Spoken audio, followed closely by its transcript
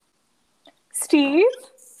Steve.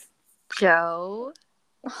 Joe,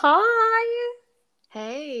 Hi.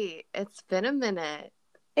 hey, it's been a minute,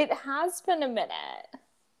 It has been a minute. but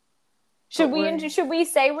Should we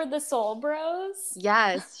say we're the Soul Bros?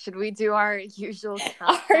 yes, should we do our usual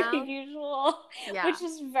Our countdown? usual, Yeah, which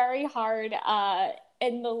is very hard.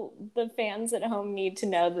 And the fans at home need to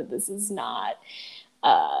know that this is not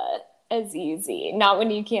uh, as easy. Not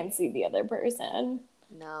when you can't see the other person.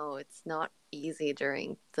 no, it's not easy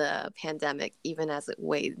during the pandemic, even as it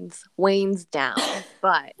wanes down.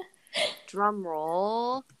 But drum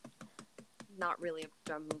roll, not really a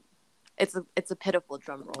drum. It's a pitiful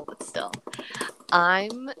drum roll, but still.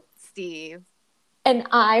 I'm Steve, And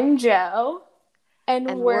I'm Joe, and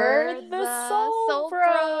and we're we're the the Soul Soul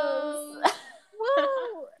Bros. Bros. Woo!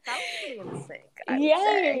 That was pretty in sync, I would say.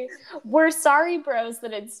 Yay. We're sorry, bros,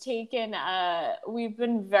 that it's taken we've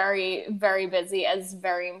been very, very busy as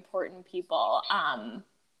very important people.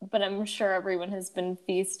 But I'm sure everyone has been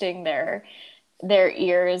feasting their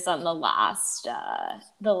ears on the last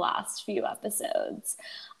few episodes.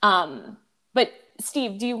 But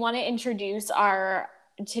Steve, do you want to introduce our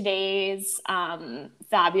today's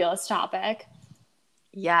fabulous topic?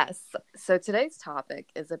 Yes. So today's topic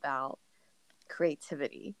is about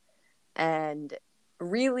creativity and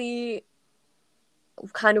really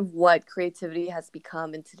kind of what creativity has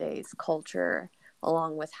become in today's culture,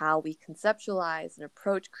 along with how we conceptualize and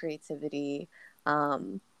approach creativity,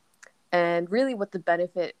 um, and really what the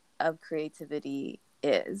benefit of creativity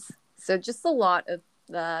is. So just a lot of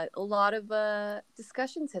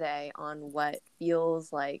discussion today on what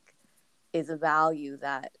feels like is a value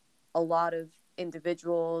that a lot of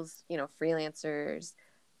individuals, freelancers,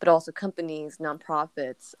 but also companies,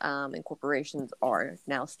 nonprofits, and corporations are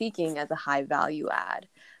now seeking as a high value add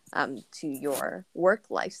to your work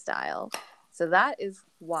lifestyle. So that is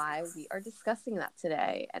why we are discussing that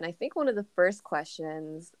today. And I think one of the first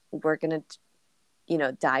questions we're going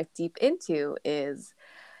to, dive deep into is,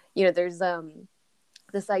 there's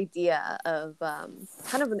this idea of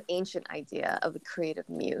kind of an ancient idea of a creative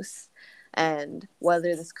muse, and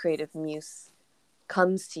whether this creative muse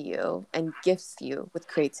comes to you and gifts you with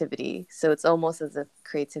creativity. So it's almost as if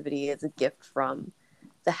creativity is a gift from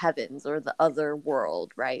the heavens or the other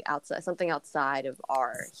world, right? Outside, something outside of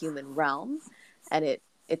our human realm, and it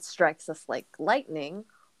strikes us like lightning,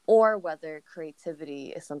 or whether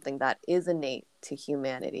creativity is something that is innate to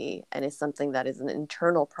humanity and is something that is an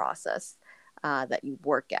internal process that you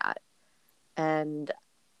work at. And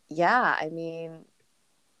yeah, I mean,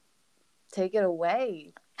 take it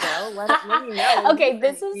away, Joe. Let me know. What do you Okay,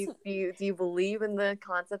 this think? is Do you believe in the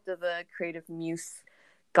concept of a creative muse,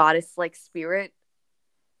 goddess like spirit?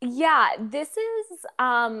 yeah, this is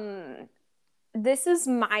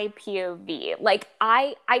my POV. Like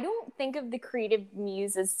I don't think of the creative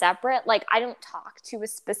muse as separate. Like I don't talk to a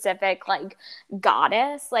specific like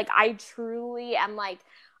goddess. Like I truly am like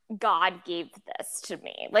God gave this to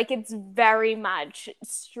me. Like it's very much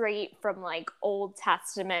straight from like Old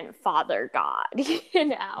Testament Father God, you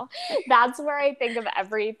know? That's where I think of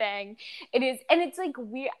everything. It is, and it's like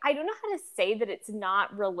weird. I don't know how to say that it's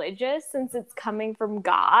not religious since it's coming from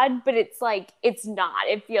God, but it's like, it's not.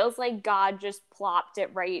 It feels like God just plopped it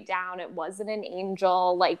right down. It wasn't an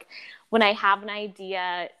angel. Like when I have an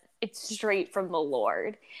idea, it's straight from the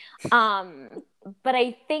Lord. Um, but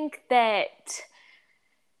I think that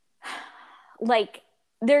like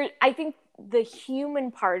there I think the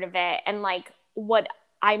human part of it and like what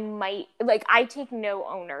I might like I take no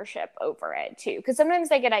ownership over it too, because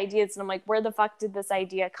sometimes I get ideas and I'm like, where the fuck did this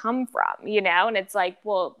idea come from, you know? And it's like,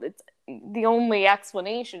 well, it's the only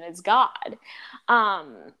explanation is God.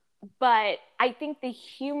 um but I think the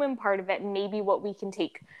human part of it, maybe what we can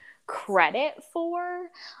take credit for,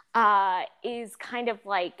 is kind of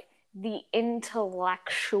like the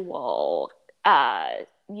intellectual, uh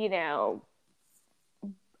you know,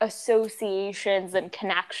 associations and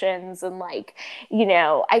connections and like, you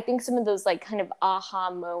know, I think some of those like kind of aha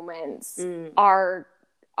moments Mm. are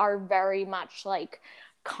very much like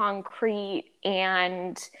concrete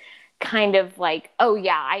and kind of like, oh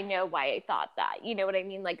yeah, I know why I thought that, you know what I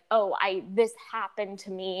mean? Like, oh, I this happened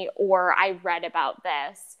to me, or I read about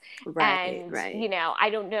this. Right, And right. you know, I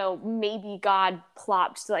don't know, maybe God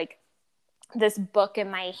plopped like this book in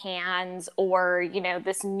my hands, or you know,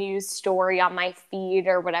 this news story on my feed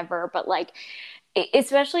or whatever, but like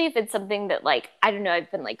especially if it's something that like, I don't know,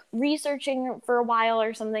 I've been like researching for a while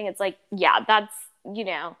or something, it's like, yeah, that's, you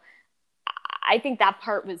know, I think that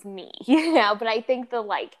part was me, you know, but I think the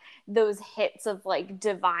like those hits of like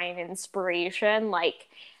divine inspiration, like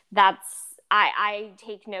that's I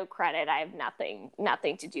take no credit. I have nothing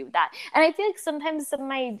to do with that. And I feel like sometimes some of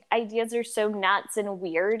my ideas are so nuts and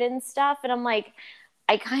weird and stuff, and I'm like,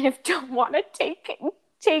 I kind of don't want to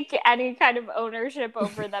take any kind of ownership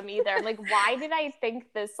over them either. I'm like, why did I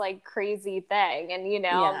think this like crazy thing? And I'm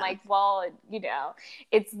Yeah. like, well,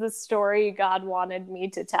 it's the story God wanted me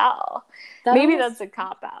to tell. That Maybe almost, that's a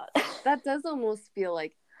cop out. that does almost feel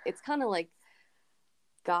like it's kind of like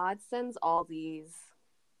God sends all these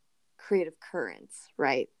creative currents,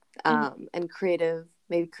 right? And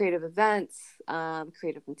maybe creative events,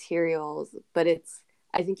 creative materials. But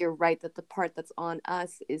I think you're right that the part that's on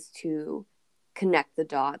us is to connect the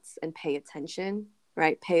dots and pay attention,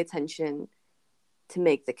 right? Pay attention to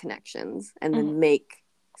make the connections and then make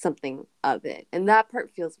something of it. And that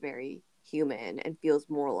part feels very human and feels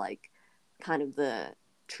more like kind of the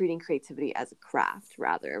treating creativity as a craft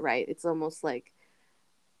rather, right? It's almost like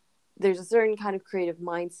there's a certain kind of creative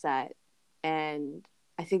mindset, and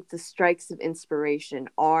I think the strikes of inspiration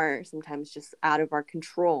are sometimes just out of our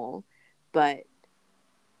control, but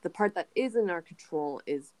the part that is in our control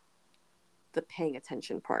is the paying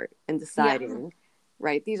attention part and deciding,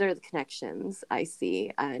 right, these are the connections I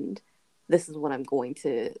see and this is what I'm going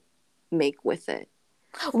to make with it.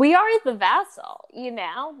 We are the vessel,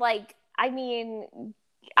 like, I mean,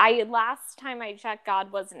 I last time I checked,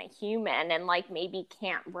 God wasn't a human and like maybe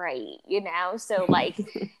can't write, so like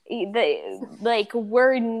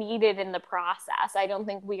we're needed in the process. I don't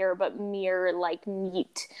think we are but mere like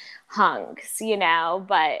meat hunks,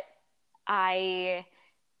 but I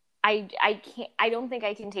I can't, I don't think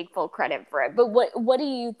I can take full credit for it. But what do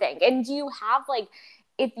you think? And do you have like,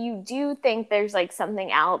 if you do think there's like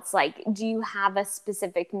something else, like do you have a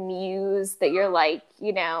specific muse that you're like,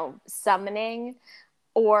 summoning,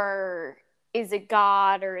 or is it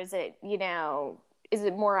God, or is it, is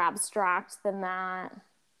it more abstract than that?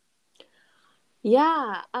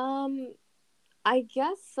 Yeah, I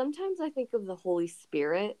guess sometimes I think of the Holy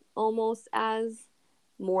Spirit almost as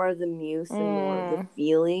more of the muse and more of the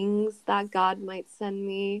feelings that God might send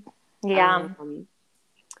me. Yeah.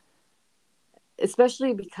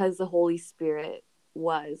 Especially because the Holy Spirit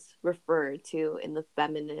was referred to in the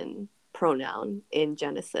feminine pronoun in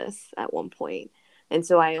Genesis at one point. And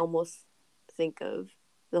so I almost think of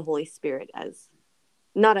the Holy Spirit as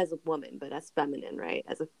not as a woman, but as feminine, right?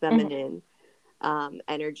 As a feminine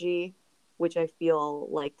energy, which I feel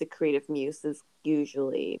like the creative muse is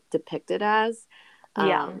usually depicted as.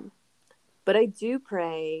 Yeah. But I do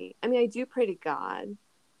pray, I do pray to God,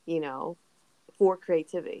 for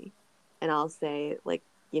creativity. And I'll say, like,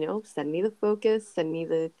 send me the focus, send me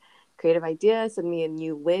the creative idea, send me a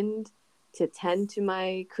new wind to tend to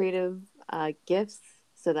my creative gifts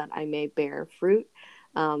so that I may bear fruit.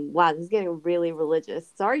 Wow, this is getting really religious.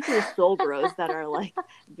 Sorry to the soul bros that are like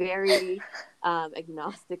very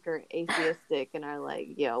agnostic or atheistic and are like,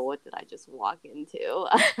 yo, what did I just walk into?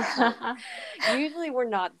 Usually we're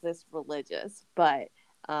not this religious, but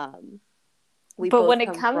we But both when it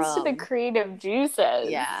come comes to the from, creative juices,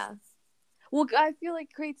 yeah. Well, I feel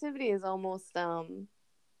like creativity is almost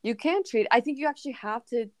you can treat, I think you actually have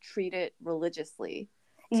to treat it religiously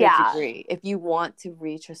to a yeah, degree if you want to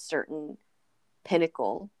reach a certain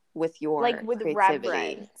pinnacle with like your with creativity.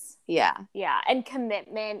 reverence. Yeah. Yeah, and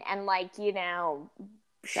commitment, and like,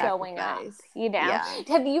 showing up, Sacrifice. Yeah.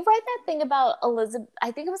 Have you read that thing about Elizabeth?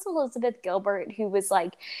 I think it was Elizabeth Gilbert, who was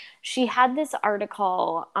like, she had this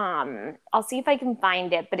article, I'll see if I can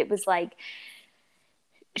find it, but it was like,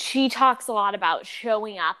 she talks a lot about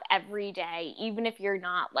showing up every day, even if you're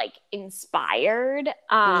not like inspired.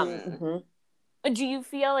 Mm-hmm. Do you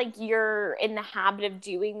feel like you're in the habit of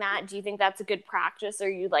doing that? Do you think that's a good practice? Or are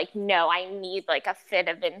you like, no, I need like a fit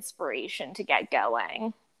of inspiration to get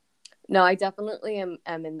going? No, I definitely am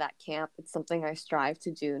in that camp. It's something I strive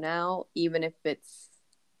to do now, even if it's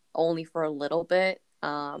only for a little bit.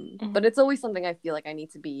 But it's always something I feel like I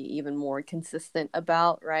need to be even more consistent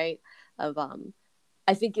about, right? Of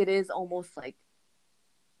I think it is almost like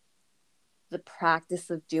the practice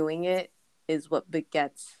of doing it is what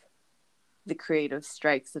begets the creative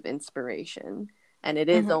strikes of inspiration. And it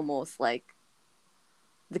is almost like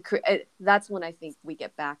that's when I think we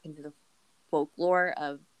get back into the folklore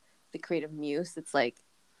of the creative muse. It's like,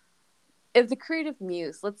 if the creative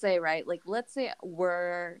muse, let's say, right, like let's say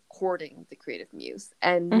we're courting the creative muse,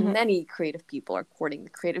 and many creative people are courting the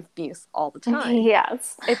creative muse all the time.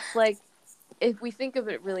 Yes. It's like, if we think of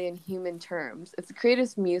it really in human terms, if the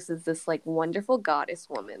creative muse is this like wonderful goddess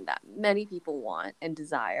woman that many people want and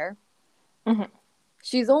desire,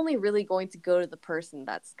 she's only really going to go to the person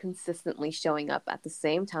that's consistently showing up at the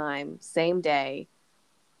same time, same day,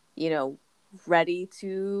 ready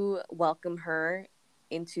to welcome her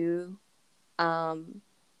into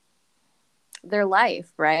their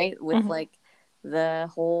life, right? With Mm-hmm. like the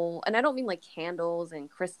whole, and I don't mean like candles and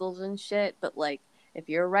crystals and shit, but like if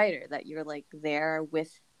you're a writer, that you're like there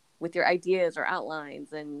with your ideas or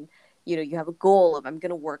outlines, and you know you have a goal of, I'm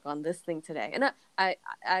gonna work on this thing today. And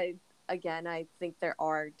I again, I think there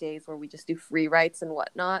are days where we just do free writes and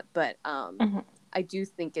whatnot, but Mm-hmm. I do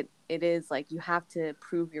think it is like you have to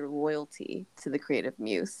prove your loyalty to the creative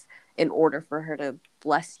muse in order for her to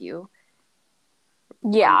bless you on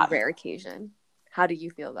the Yeah. rare occasion. How do you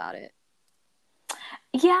feel about it?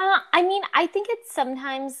 Yeah, I mean, I think it's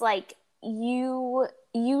sometimes like you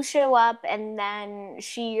show up and then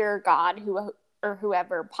she or God who or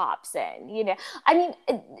whoever pops in, you know. I mean,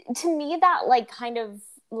 to me that like kind of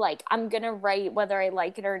like I'm gonna write whether I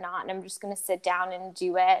like it or not, and I'm just gonna sit down and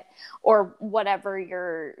do it, or whatever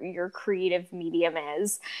your creative medium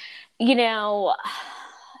is, you know.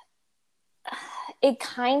 It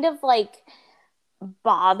kind of like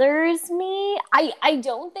bothers me. I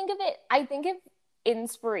don't think of it. I think of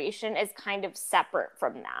inspiration as kind of separate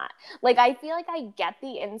from that. Like I feel like I get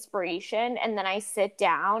the inspiration and then I sit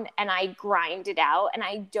down and I grind it out, and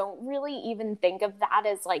I don't really even think of that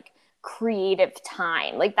as like creative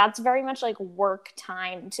time. Like that's very much like work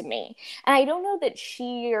time to me. And I don't know that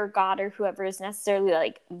she or God or whoever is necessarily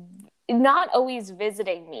like not always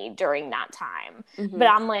visiting me during that time, but Mm-hmm.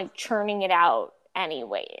 I'm like churning it out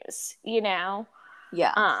anyways, you know?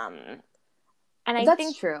 Yeah, Um, and I that's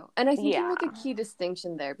think, true. And I think you yeah. make a key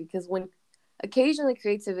distinction there, because when occasionally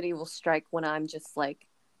creativity will strike when I'm just like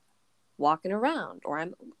walking around, or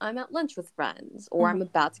I'm at lunch with friends, or I'm Mhm.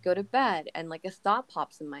 about to go to bed and like a thought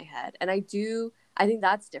pops in my head, and I think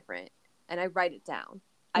that's different, and I write it down.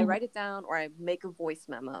 I Mhm. write it down, or I make a voice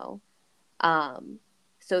memo, um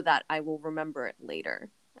so that I will remember it later.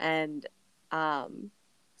 And um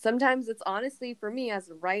sometimes it's, honestly, for me as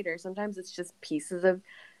a writer, sometimes it's just pieces of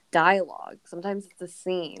dialogue, sometimes it's a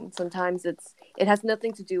scene, sometimes it has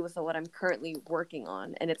nothing to do with what I'm currently working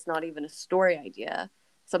on, and it's not even a story idea.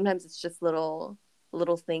 Sometimes it's just little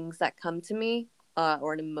things that come to me,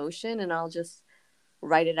 or an emotion, and I'll just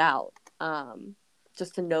write it out,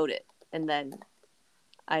 just to note it. And then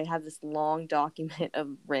I have this long document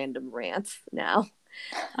of random rants now,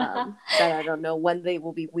 that I don't know when they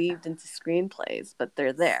will be weaved into screenplays, but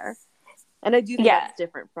they're there. And I do think Yeah. that's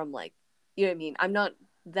different from, like, you know what I mean? I'm not,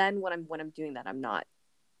 then when I'm doing that, I'm not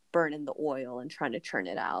burning the oil and trying to churn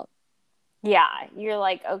it out. Yeah. You're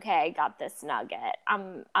like, okay, I got this nugget.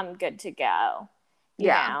 I'm good to go. You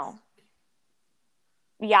Yeah. know.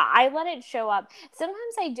 Yeah, I let it show up.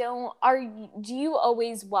 Sometimes I don't. Do you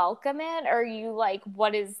always welcome it, or are you like,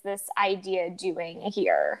 what is this idea doing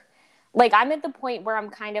here? Like I'm at the point where I'm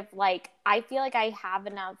kind of like, I feel like I have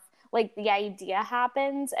enough, like the idea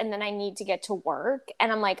happens and then I need to get to work,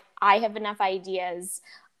 and I'm like, I have enough ideas.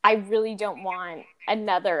 I really don't want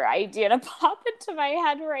another idea to pop into my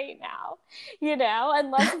head right now, you know,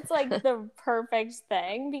 unless it's like the perfect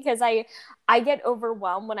thing, because I get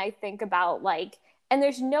overwhelmed when I think about like, and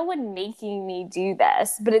there's no one making me do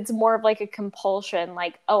this, but it's more of like a compulsion,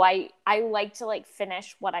 like, oh, I like to like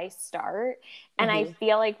finish what I start. And I Hmm.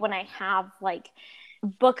 feel like when I have like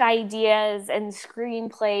book ideas and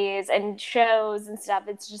screenplays and shows and stuff,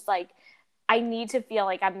 it's just like I need to feel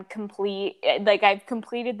like I'm complete, like I've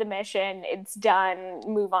completed the mission, it's done,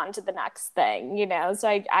 move on to the next thing, you know? So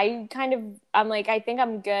I kind of, I'm like, I think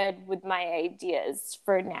I'm good with my ideas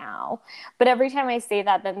for now. But every time I say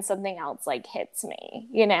that, then something else like hits me,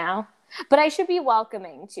 you know? But I should be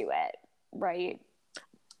welcoming to it, right?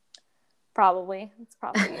 Probably. It's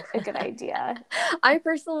probably a good idea. I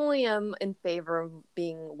personally am in favor of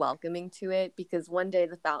being welcoming to it, because one day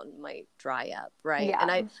the fountain might dry up, right?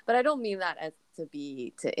 Yeah. But I don't mean that as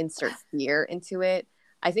to insert fear into it.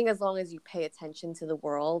 I think as long as you pay attention to the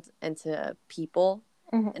world and to people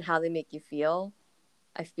Mm-hmm. and how they make you feel,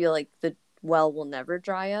 I feel like the well will never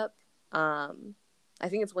dry up. Um, I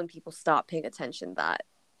think it's when people stop paying attention that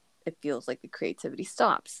it feels like the creativity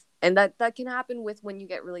stops, and that can happen with when you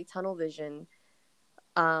get really tunnel vision,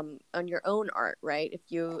 on your own art, right? If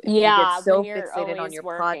you get Yeah, when so you're fixated on always your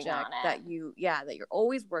working project on it. that you're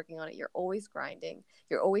always working on it, you're always grinding,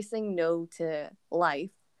 you're always saying no to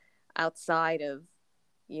life outside of,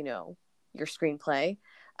 you know, your screenplay.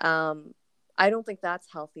 um I don't think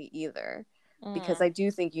that's healthy either, because Mm. I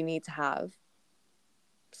do think you need to have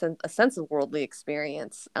a sense of worldly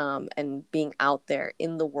experience, and being out there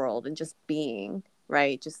in the world and just being,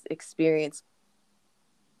 right, just experience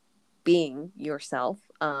being yourself,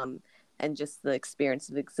 and just the experience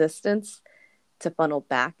of existence to funnel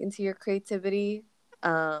back into your creativity.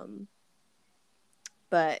 Um,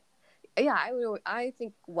 But yeah, I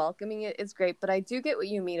think welcoming it is great, but I do get what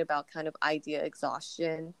you mean about kind of idea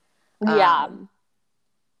exhaustion. Yeah.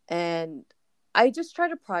 And I just try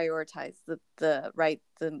to prioritize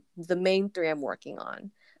the main three I'm working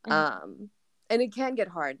on. And it can get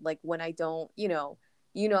hard, like when I don't,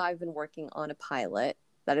 I've been working on a pilot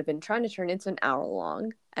that I've been trying to turn into an hour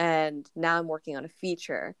long, and now I'm working on a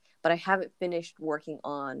feature, but I haven't finished working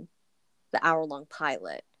on the hour long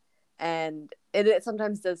pilot. And it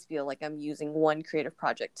sometimes does feel like I'm using one creative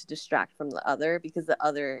project to distract from the other, because the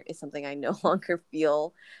other is something I no longer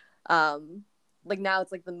feel like now.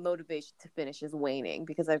 It's like the motivation to finish is waning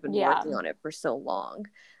because I've been working on it for so long.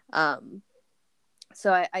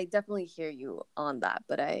 So I definitely hear you on that,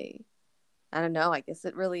 but I don't know, I guess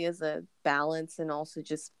it really is a balance, and also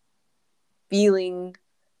just feeling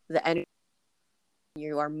the energy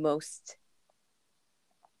you are most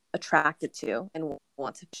attracted to and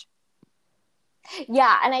want to.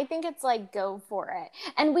 Yeah, and I think it's like, go for it.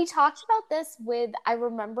 And we talked about this with, I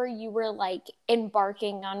remember you were like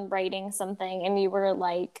embarking on writing something, and you were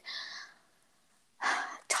like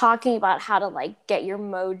talking about how to like get your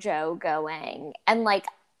mojo going. And like,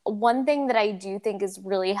 one thing that I do think is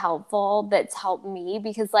really helpful, that's helped me,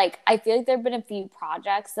 because like I feel like there've been a few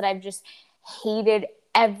projects that I've just hated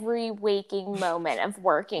every waking moment of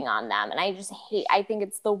working on them, and I think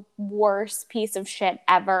it's the worst piece of shit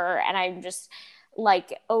ever, and I'm just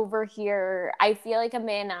like over here, I feel like I'm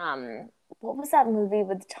in what was that movie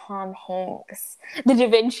with Tom Hanks? The Da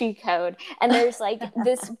Vinci Code. And there's like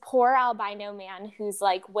this poor albino man who's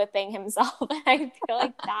like whipping himself. And I feel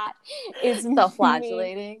like that is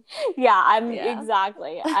self-flagellating. Yeah,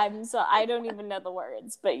 exactly. I don't even know the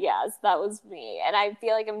words, but yes, that was me. And I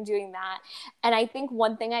feel like I'm doing that. And I think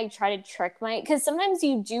one thing I try to trick because sometimes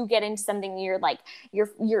you do get into something, you're like,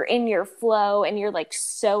 you're in your flow and you're like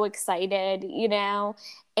so excited,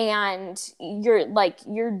 and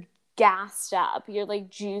you're gassed up, you're like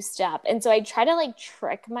juiced up. And so I try to like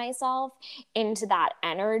trick myself into that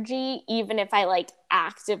energy, even if I like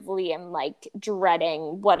actively am like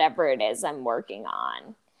dreading whatever it is I'm working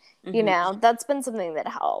on. That's been something that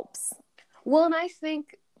helps. Well, and I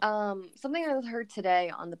think something I heard today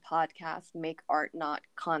on the podcast, Make Art Not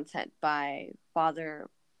Content, by Father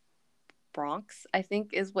Bronx, I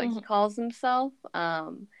think is what he calls himself.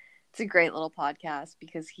 It's a great little podcast,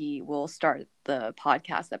 because he will start the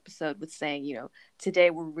podcast episode with saying,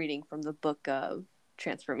 today we're reading from the book of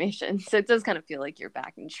transformation. So it does kind of feel like you're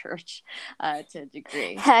back in church to a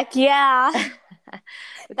degree. Heck yeah.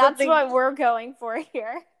 That's what we're going for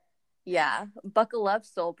here. Yeah. Buckle up,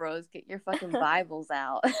 soul bros. Get your fucking Bibles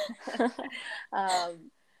out.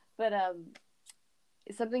 But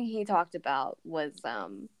something he talked about was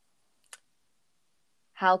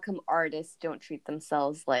how come artists don't treat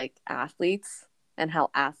themselves like athletes, and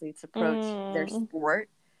how athletes approach their sport,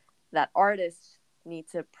 that artists need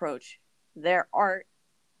to approach their art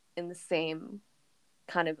in the same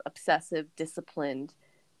kind of obsessive, disciplined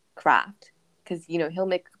craft. Because, he'll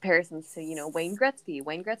make comparisons to, Wayne Gretzky.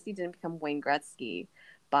 Wayne Gretzky didn't become Wayne Gretzky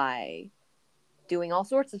by doing all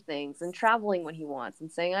sorts of things and traveling when he wants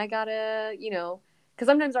and saying, I gotta, because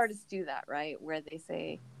sometimes artists do that, right? Where they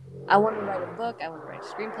say, I want to write a book, I want to write a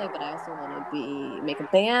screenplay, but I also want to make a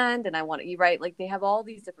band, and I want to, you write, like they have all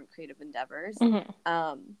these different creative endeavors.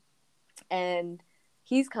 And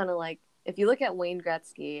he's kind of like, if you look at Wayne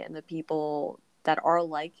Gretzky and the people that are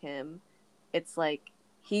like him, it's like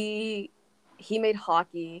he made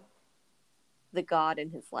hockey the god in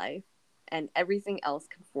his life, and everything else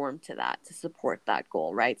conformed to that to support that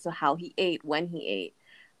goal, right? So how he ate, when he ate,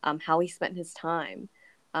 how he spent his time,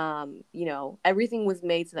 everything was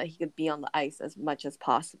made so that he could be on the ice as much as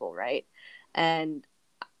possible, right? And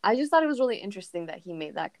I just thought it was really interesting that he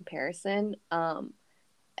made that comparison. And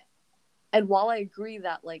while I agree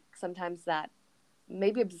that like sometimes that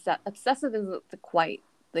maybe obsessive isn't quite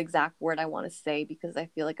the exact word I want to say, because I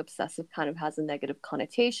feel like obsessive kind of has a negative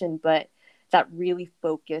connotation, but that really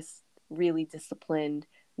focused, really disciplined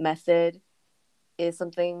method is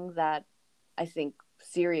something that I think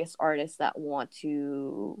serious artists that want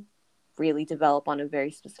to really develop on a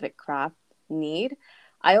very specific craft need.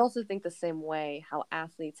 I also think the same way how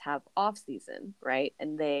athletes have off season, right?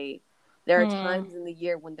 And there are times in the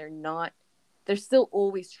year when they're still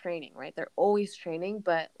always training, right? They're always training,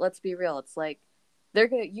 but let's be real. It's like they're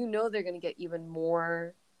going to get even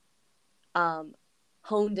more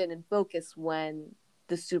honed in and focused when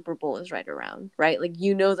the Super Bowl is right around, right? Like,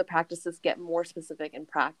 the practices get more specific and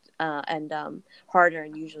harder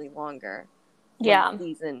and usually longer.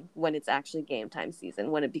 When it's actually game time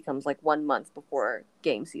season, when it becomes like 1 month before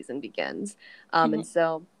game season begins. And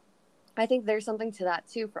so I think there's something to that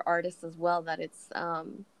too for artists as well, that it's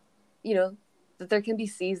you know, that there can be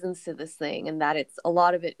seasons to this thing, and that it's a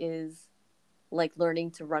lot of it is like learning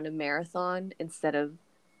to run a marathon instead of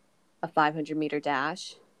a 500-meter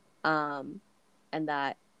dash. um and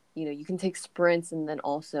that, you know, you can take sprints and then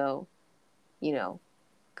also, you know,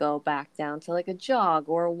 go back down to like a jog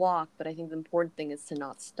or a walk, but I think the important thing is to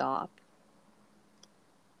not stop.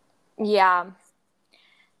 Yeah.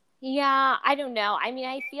 Yeah, I don't know. I mean,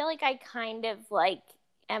 I feel like I kind of like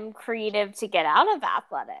am creative to get out of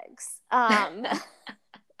athletics. But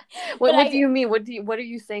What do I you mean? What are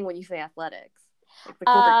you saying when you say athletics? Like the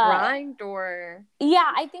corporate uh grind or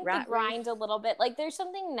yeah, I think the rat race? grind a little bit. Like there's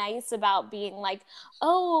something nice about being like,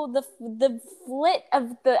 oh, the flit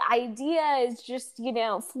of the idea is just,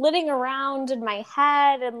 flitting around in my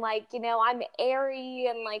head, and like, I'm airy,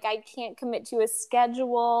 and like I can't commit to a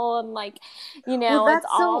schedule, and like, Well, it's that's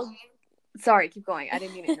so. all Sorry, keep going. I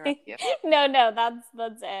didn't mean to interrupt you. no,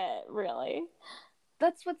 that's it, really.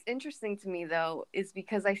 That's what's interesting to me though, is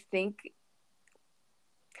because I think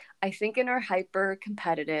in our hyper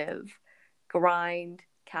competitive grind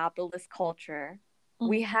capitalist culture,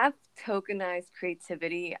 we have tokenized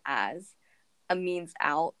creativity as a means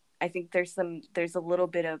out. I think there's a little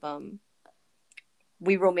bit of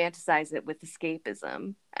we romanticize it with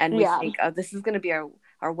escapism, and we Yeah. think, oh, this is going to be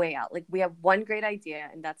our way out. Like we have one great idea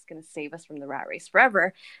and that's going to save us from the rat race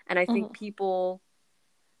forever. And I think people,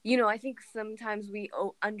 I think sometimes we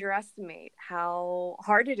underestimate how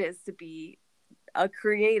hard it is to be a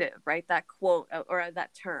creative, right? That quote or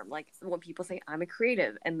that term, like when people say I'm a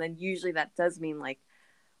creative, and then usually that does mean like,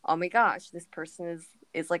 oh my gosh, this person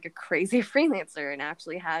is like a crazy freelancer and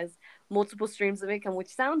actually has multiple streams of income,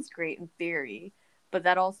 which sounds great in theory, but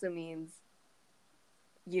that also means,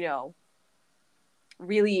 you know,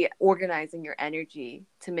 really organizing your energy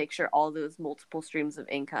to make sure all those multiple streams of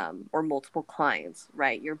income or multiple clients,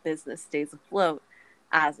 right, your business stays afloat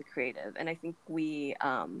as a creative. And I think we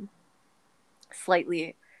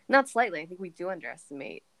slightly, not slightly, I think we do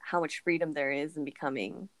underestimate how much freedom there is in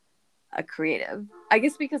becoming a creative. I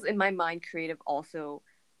guess because in my mind, creative also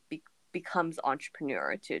becomes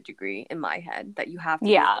entrepreneur to a degree in my head, that you have to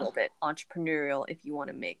be a Yeah. little bit entrepreneurial if you want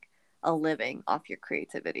to make a living off your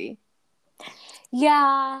creativity.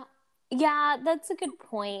 Yeah. Yeah, that's a good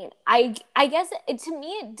point. I guess to me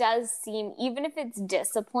it does seem, even if it's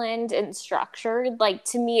disciplined and structured, like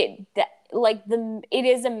to me it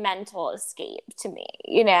is a mental escape to me,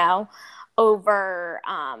 over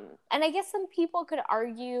and I guess some people could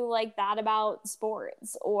argue like that about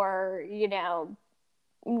sports, or,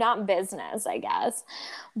 not business, I guess.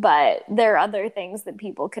 But there are other things that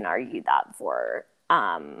people can argue that for.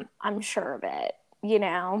 I'm sure of it,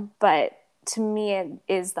 but to me, it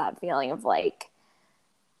is that feeling of like,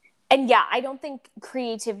 and yeah, I don't think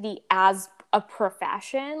creativity as a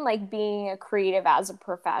profession, like being a creative as a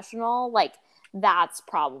professional, like that's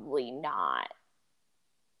probably not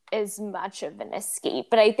as much of an escape.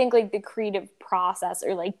 But I think like the creative process,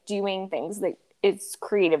 or like doing things that it's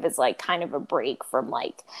creative, is like kind of a break from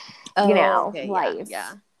like, Oh, okay, yeah, life.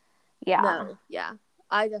 yeah. Yeah. No, yeah.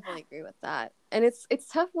 I definitely agree with that. And it's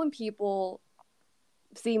tough when people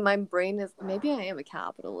see, my brain is, maybe I am a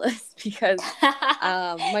capitalist because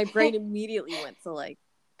my brain immediately went to like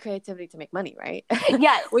creativity to make money, right?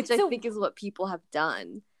 Yeah. Which I So, think is what people have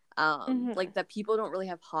done. mhm. Like that people don't really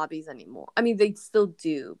have hobbies anymore. I mean, they still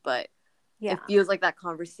do, but Yeah. it feels like that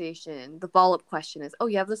conversation, the follow-up question is, oh,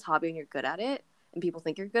 you have this hobby and you're good at it, and people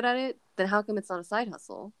think you're good at it, then how come it's not a side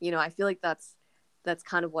hustle? I feel like that's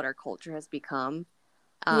kind of what our culture has become,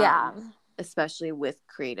 Yeah. um, especially with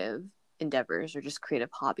creative endeavors or just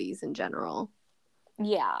creative hobbies in general.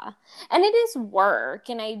 Yeah. And it is work.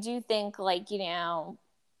 And I do think, like,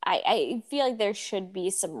 I feel like there should be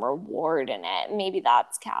some reward in it. Maybe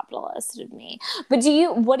that's capitalist of me. But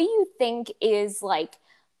what do you think is like,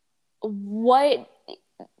 what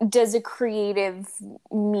does a creative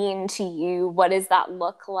mean to you? What does that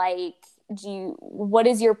look like? What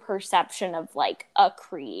is your perception of like a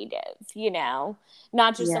creative,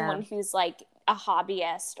 not just Yeah. someone who's like a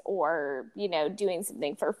hobbyist, or, doing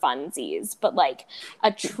something for funsies, but like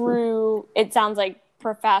a true, it sounds like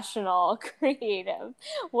professional creative.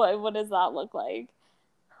 What does that look like?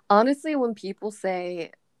 Honestly, when people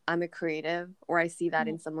say I'm a creative, or I see that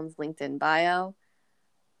in someone's LinkedIn bio,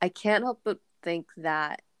 I can't help but think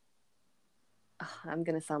that, ugh, I'm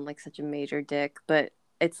going to sound like such a major dick, but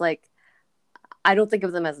it's like, I don't think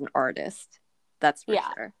of them as an artist. That's for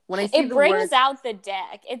Yeah. sure. When I see It the brings words, out the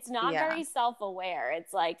dick. It's not yeah. very self-aware.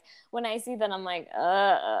 It's like when I see that I'm like,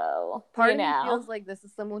 uh-oh, Part you of me know? feels like this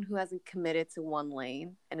is someone who hasn't committed to one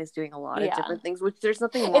lane and is doing a lot of Yeah. different things, which there's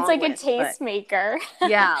nothing It's wrong like a with, but tastemaker.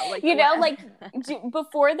 yeah, like You what. know, like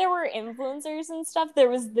before there were influencers and stuff, there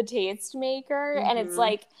was the tastemaker. And it's Mm-hmm.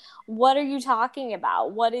 like, what are you talking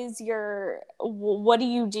about? What do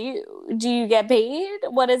you do? Do you get paid?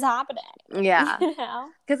 What is happening? Yeah. You know?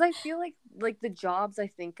 Because I feel like the jobs I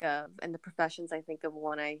think of and the professions I think of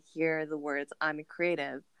when I hear the words I'm a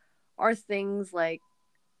creative are things like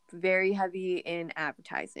very heavy in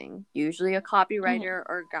advertising, usually a Mm-hmm. copywriter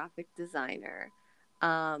or a graphic designer.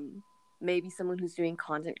 Um, Maybe someone who's doing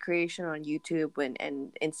content creation on YouTube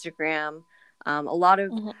and Instagram. A lot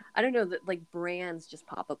of, Mm-hmm. I don't know, that like brands just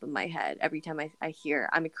pop up in my head every time I hear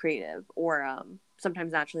I'm a creative, or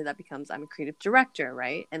sometimes naturally that becomes I'm a creative director,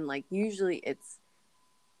 right? And like usually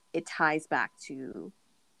it ties back to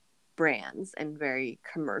brands and very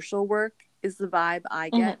commercial work is the vibe I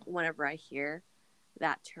Mm-hmm. get whenever I hear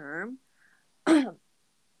that term.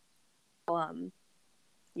 um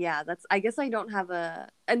yeah, that's, I guess I don't have a,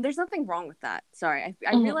 and there's nothing wrong with that. Sorry, I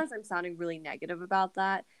Mm-hmm. realize I'm sounding really negative about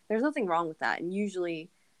that. There's nothing wrong with that, and usually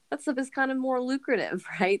that stuff is kind of more lucrative,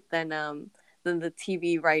 right, than the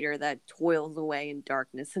TV writer that toils away in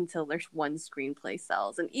darkness until there's one screenplay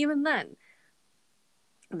sells, and even then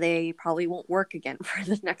they probably won't work again for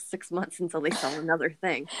the next 6 months until they sell another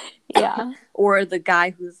thing. Yeah. Or the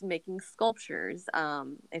guy who's making sculptures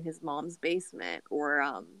in his mom's basement,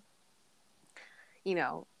 or you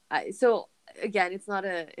know, so again, it's not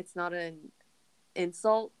an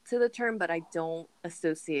insult to the term, but I don't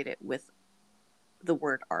associate it with the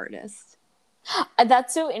word artist.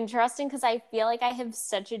 That's so interesting because I feel like I have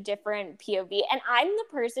such a different POV. And I'm the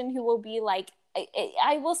person who will be like,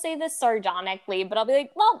 I will say this sardonically, but I'll be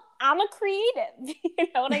like, well, I'm a creative. You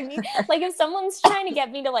know what I mean? Like, if someone's trying to get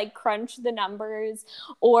me to like crunch the numbers,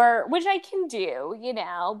 or which I can do, you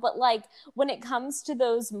know, but like when it comes to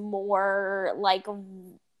those more like,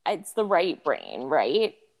 it's the right brain,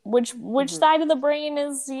 right? Which Hmm. side of the brain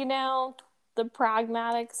is, you know, the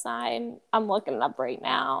pragmatic side? I'm looking it up right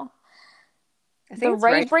now. I The think it's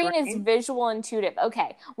right right brain is brain. visual intuitive.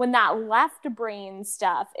 Okay. When that left brain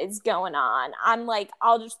stuff is going on, I'm like,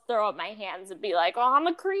 I'll just throw up my hands and be like, oh, I'm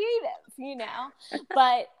a creative, you know?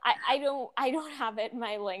 But I don't have it in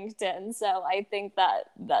my LinkedIn. So I think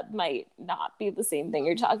that might not be the same thing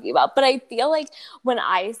you're talking about. But I feel like when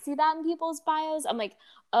I see that in people's bios, I'm like,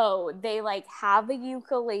 oh, they like have a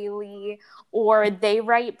ukulele, or they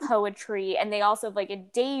write poetry, and they also have like a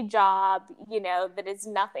day job, you know, that is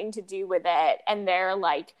nothing to do with it, and they're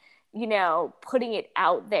like, you know, putting it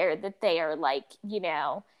out there that they are like, you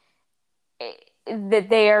know, that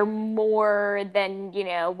they are more than, you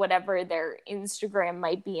know, whatever their Instagram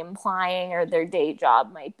might be implying or their day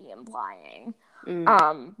job might be implying.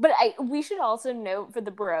 Mm. But we should also note for the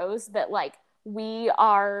bros that like we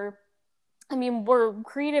are, I mean, we're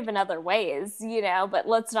creative in other ways, you know, but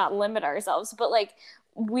let's not limit ourselves. But like,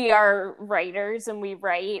 we are writers and we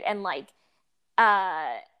write, and like,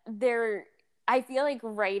 uh, there, I feel like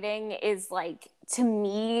writing is like, to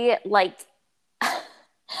me, like,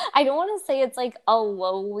 I don't want to say it's like a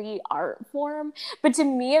lowly art form, but to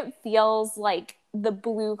me, it feels like the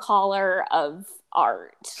blue collar of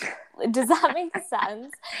art. Does that make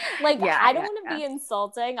sense? Like, Yeah, I don't yeah, want to yeah. be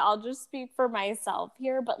insulting. I'll just speak for myself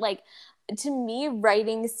here, but like, to me,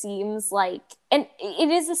 writing seems like, and it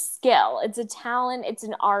is a skill, it's a talent, it's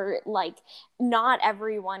an art. Like, not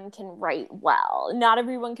everyone can write well. Not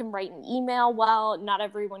everyone can write an email well. Not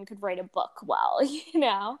everyone could write a book well, you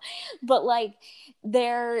know? But like,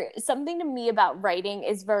 there, something to me about writing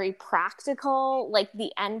is very practical. Like,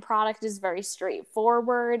 the end product is very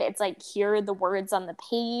straightforward. It's like, here are the words on the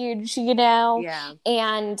page, you know? Yeah.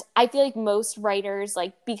 And I feel like most writers,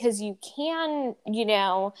 like, because you can, you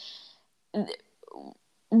know,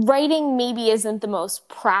 writing maybe isn't the most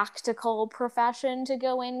practical profession to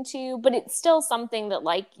go into, but it's still something that,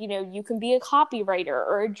 like, you know, you can be a copywriter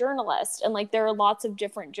or a journalist, and like there are lots of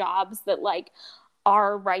different jobs that like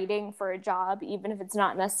are writing for a job, even if it's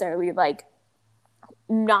not necessarily like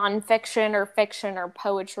nonfiction or fiction or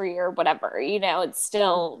poetry or whatever, you know, it's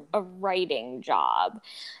still Hmm. a writing job.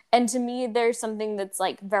 And to me, there's something that's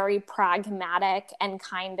like very pragmatic and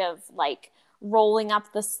kind of like rolling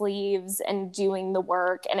up the sleeves and doing the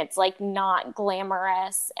work. And it's like not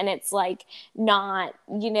glamorous, and it's like not,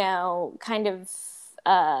 you know, kind of,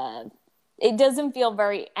 uh, it doesn't feel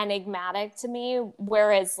very enigmatic to me,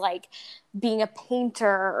 whereas like being a painter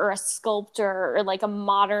or a sculptor or like a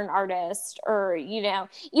modern artist or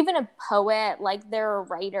even a poet, like they're a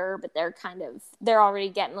writer but they're already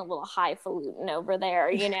getting a little highfalutin over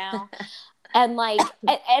there. And like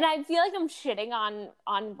and I feel like I'm shitting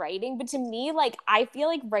on writing, but to me, like, I feel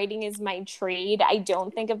like writing is my trade. I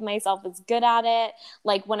don't think of myself as good at it.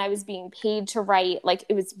 Like when I was being paid to write, like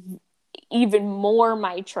it was even more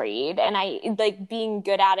my trade, and I like being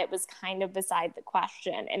good at it was kind of beside the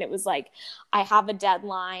question. And it was like, I have a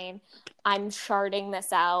deadline, I'm charting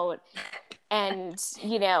this out, and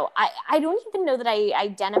I don't even know that I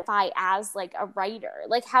identify as like a writer.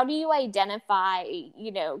 Like, how do you identify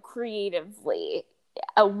creatively?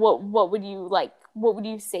 What would you like, what would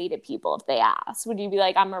you say to people if they ask? Would you be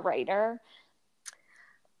like, I'm a writer?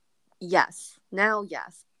 Yes. Now,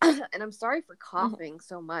 yes. And I'm sorry for Mhm. coughing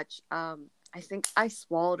so much. I think I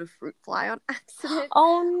swallowed a fruit fly on accident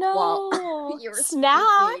Oh while no, you were snack.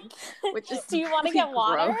 speaking, which is Do you want to really get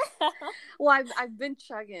water? gross. Well, I've been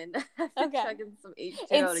chugging. I've been Okay. chugging some H2O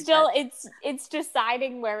It's to still get. it's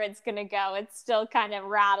deciding where it's gonna go. It's still kind of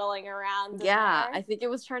rattling around in Yeah, there. I think it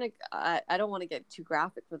was trying to. I don't want to get too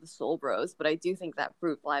graphic for the soul bros, but I do think that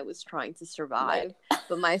fruit fly was trying to Like, survive.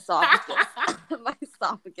 But my esophagus, my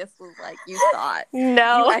esophagus was like, "You saw it. You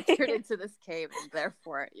no. entered into this cave, and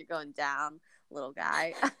therefore you're going down, little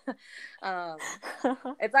guy." um,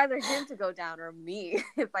 it's either him to go down or me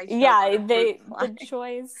if I choke on Yeah, a fruit they fly.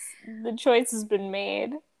 the choice has been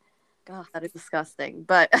made. God, that is disgusting.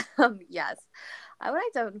 But yes, I would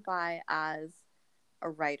identify as a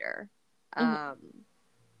writer. Mhm. Um,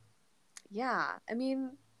 yeah, I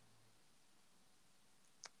mean,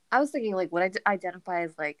 I was thinking like would I identify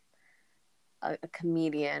as like a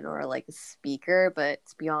comedian or like a speaker, but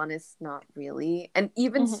to be honest, not really. And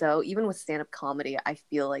even Mhm. so, even with stand-up comedy, I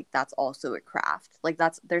feel like that's also a craft. Like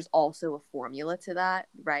there's also a formula to that,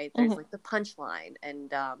 right? There's Mhm. like the punchline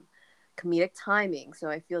and comedic timing. So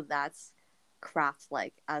I feel that's craft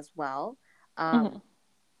like as well. Mhm.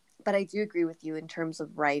 But I do agree with you in terms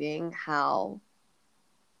of writing how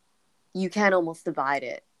you can almost divide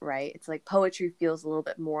it, right? It's like poetry feels a little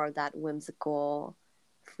bit more of that whimsical,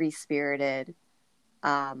 free spirited,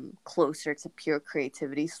 closer to pure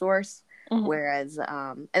creativity source. Mhm. Whereas,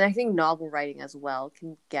 and I think novel writing as well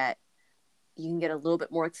you can get a little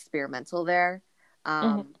bit more experimental there.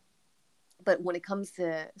 Mhm. Um, but when it comes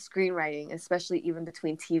to screenwriting, especially even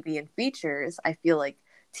between TV and features, I feel like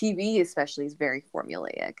TV especially is very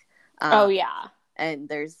formulaic. Oh Um, yeah. and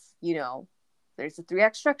there's a 3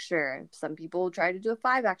 act structure. Some people try to do a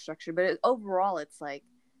 5 act structure, but overall it's like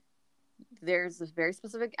there's a very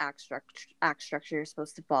specific act structure you're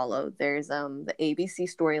supposed to follow. There's the ABC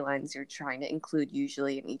storylines you're trying to include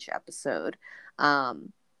usually in each episode.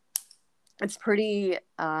 um it's pretty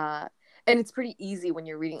and it's pretty easy when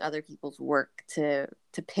you're reading other people's work to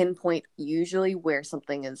pinpoint usually where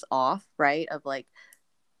something is off, right? Of like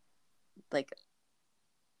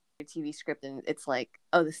TV script, and it's like,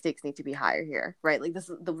 oh, the stakes need to be higher here, right? Like this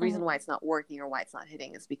is the reason Mhm. why it's not working or why it's not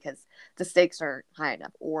hitting is because the stakes aren't high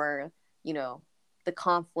enough, or you know, the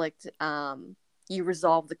conflict. You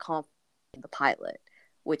resolve the conflict in the pilot,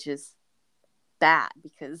 which is bad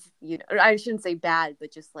because I shouldn't say bad,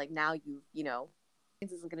 but just like now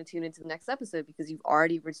isn't going to tune into the next episode because you've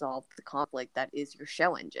already resolved the conflict that is your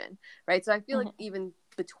show engine, right? So I feel like Mhm. even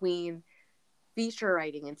between feature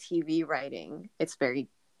writing and TV writing, it's very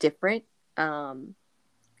different. Um,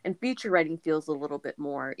 and feature writing feels a little bit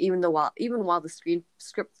more, even while the screen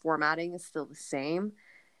script formatting is still the same,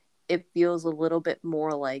 it feels a little bit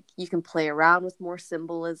more like you can play around with more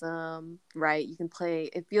symbolism, right?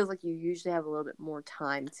 It feels like you usually have a little bit more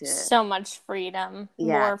time to, So much freedom,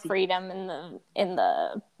 yeah, more freedom in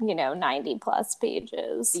the 90 plus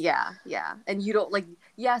pages. yeah. And you don't like,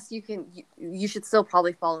 yes, you should still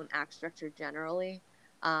probably follow an act structure generally.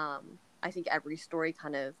 I think every story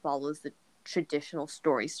kind of follows the traditional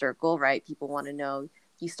story circle, right? People want to know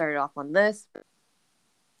you started off on this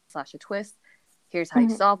slash a twist. Here's how you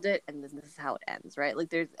Mhm. solved it, and then this is how it ends, right?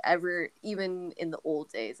 Like even in the old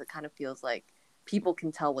days, it kind of feels like people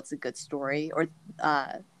can tell what's a good story or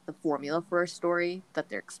the formula for a story that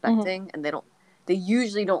they're Mhm. expecting, and they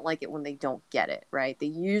usually don't like it when they don't get it, right? They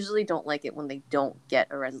usually don't like it when they don't get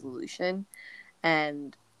a resolution.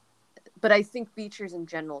 And but I think features in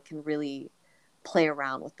general can really play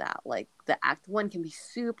around with that. Like the act one can be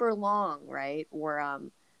super long, right? Or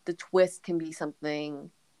the twist can be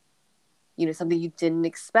something you didn't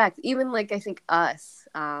expect. Even like I think Us,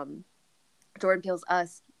 Jordan Peele's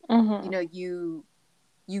Us, Mhm.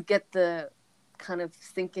 you get the kind of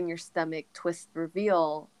sink in your stomach twist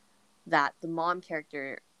reveal that the mom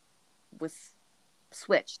character was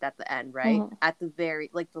switched at the end, right? Mm-hmm. At the very,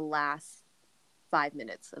 like, the last 5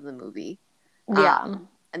 minutes of the movie. Yeah.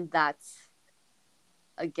 And that's,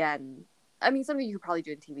 again, I mean, something you could probably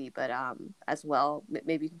do in TV, but as well,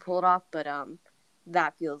 maybe you can pull it off. But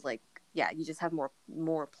that feels like, yeah, you just have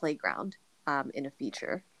more playground in a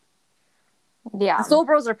feature. Yeah. The Soul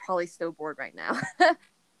Bros are probably so bored right now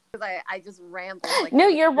because I just rambled like no,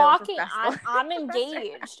 a you're film walking. professor. I'm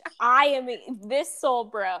engaged. I am. This soul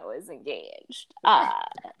bro is engaged.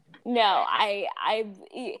 No,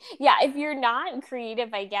 yeah. If you're not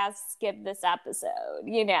creative, I guess skip this episode.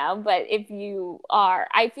 But if you are,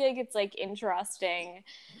 I feel like it's like interesting.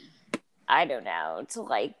 I don't know, to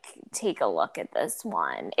like take a look at this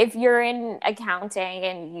one. If you're in accounting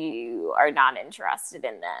and you are not interested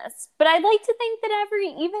in this. But I'd like to think that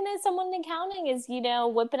even as someone in accounting is,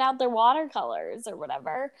 whipping out their watercolors or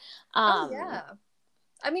whatever. Oh, yeah.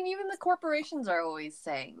 I mean, even the corporations are always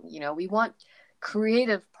saying, we want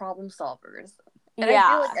creative problem solvers. And I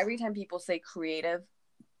feel like every time people say creative,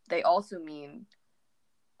 they also mean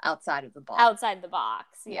outside of the box. Outside the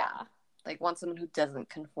box, yeah. Like, want someone who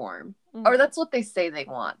doesn't conform. Mm-hmm. Or that's what they say they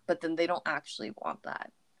want, but then they don't actually want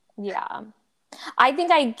that. Yeah. I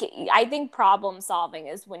think problem solving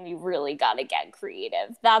is when you really got to get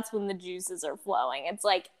creative. That's when the juices are flowing. It's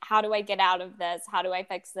like, how do I get out of this? How do I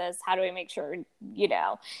fix this? How do I make sure,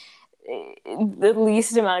 the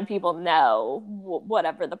least amount of people know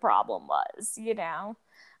whatever the problem was,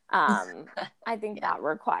 I think that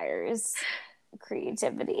requires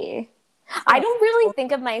creativity. I don't really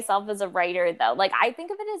think of myself as a writer, though. Like, I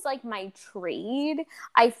think of it as, like, my trade.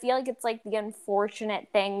 I feel like it's, like, the unfortunate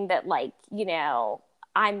thing that, like,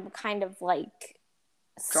 I'm kind of, like,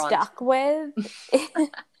 stuck with.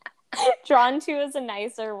 Drawn to is a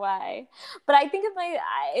nicer way. But I think if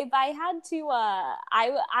I had to,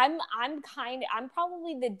 I'm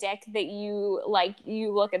probably the dick that you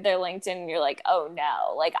look at their LinkedIn and you're like, oh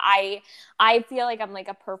no. Like, I feel like I'm like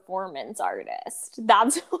a performance artist.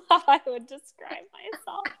 That's how I would describe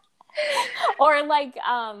myself. Or like,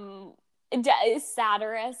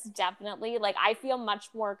 satirist, definitely. Like, I feel much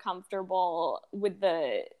more comfortable with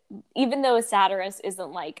even though a satirist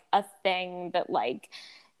isn't like a thing that like,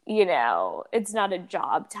 it's not a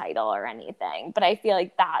job title or anything, but I feel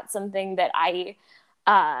like that's something that I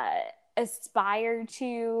aspire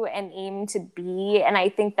to and aim to be. And I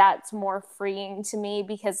think that's more freeing to me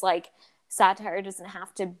because, like, satire doesn't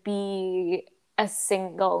have to be a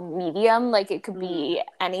single medium. Like, it could be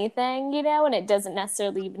anything, and it doesn't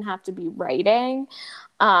necessarily even have to be writing.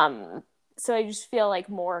 So I just feel like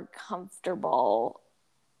more comfortable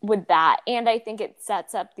with that. And I think it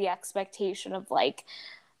sets up the expectation of like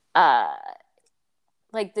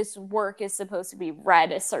this work is supposed to be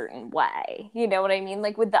read a certain way. You know what I mean?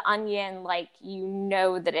 Like, with The Onion, like,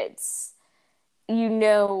 that it's,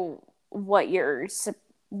 what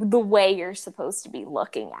the way you're supposed to be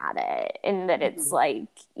looking at it, and that it's like,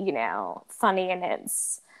 funny in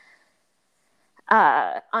its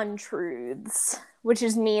untruths, which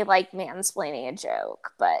is me like mansplaining a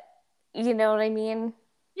joke, but you know what I mean?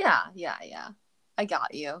 Yeah. I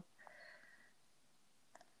got you.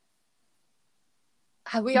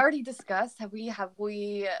 Have we already discussed? Have we,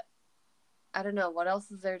 I don't know, what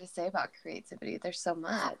else is there to say about creativity? There's so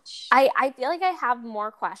much. I feel like I have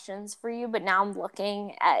more questions for you, but now I'm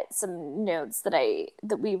looking at some notes that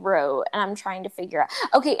we wrote, and I'm trying to figure out.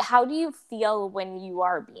 Okay, how do you feel when you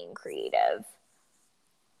are being creative?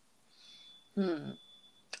 When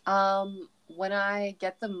I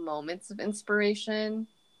get the moments of inspiration,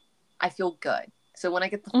 I feel good. So when I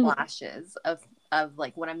get the flashes of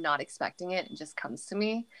like when I'm not expecting it, it just comes to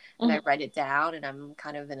me, and I write it down, and I'm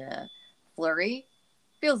kind of in a flurry,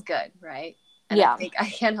 feels good, right? And I think I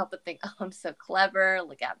can't help but think, oh, I'm so clever,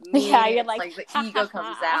 look at me. Yeah, you're it's like the ego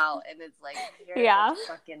comes out, and it's like, you're the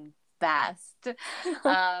fucking best.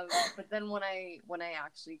 But then when I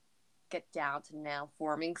actually get down to now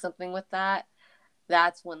forming something with that,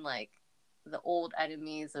 that's when like the old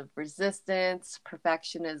enemies of resistance,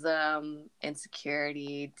 perfectionism,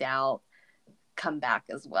 insecurity, doubt come back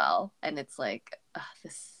as well. And it's like,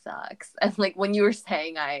 this sucks. And like when you were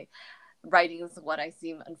saying writing is what I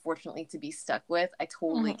seem unfortunately to be stuck with, I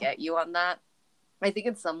totally get you on that. I think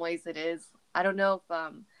in some ways it is. I don't know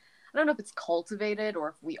if it's cultivated or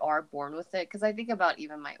if we are born with it, because I think about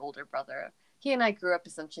even my older brother. He and I grew up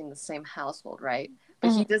essentially in the same household, right?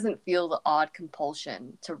 But he doesn't feel the odd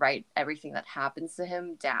compulsion to write everything that happens to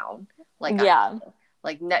him down. Like,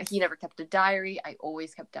 he never kept a diary. I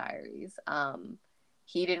always kept diaries.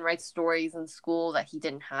 He didn't write stories in school that he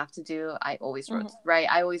didn't have to do. I always wrote,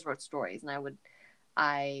 I always wrote stories, and I would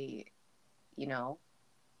I, you know,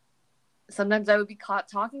 sometimes I would be caught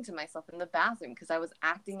talking to myself in the bathroom because I was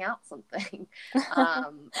acting out something.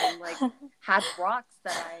 And like had rocks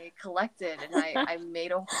that I collected, and I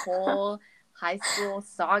made a whole high school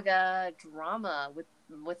saga drama with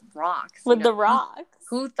rocks. With the rocks.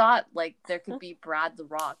 Who thought like there could be Brad the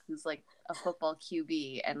Rock, who's like a football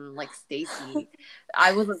QB, and like Stacy?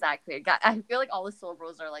 I wasn't that creative. I feel like all the soul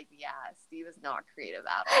bros are like, yeah, Steve is not creative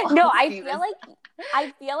at all. No, I feel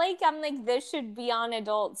like I'm like, this should be on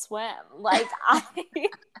Adult Swim. Like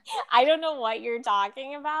I don't know what you're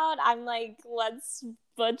talking about. I'm like, let's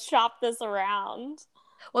shop this around.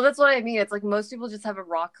 Well, that's what I mean. It's like most people just have a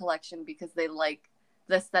rock collection because they like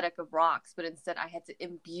the aesthetic of rocks, but instead I had to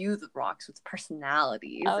imbue the rocks with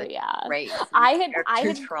personalities. Oh yeah, right. I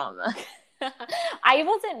had trauma.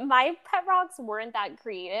 My pet rocks weren't that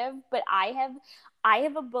creative, but I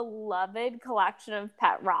have a beloved collection of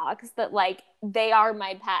pet rocks that like, they are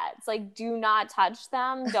my pets. Like, do not touch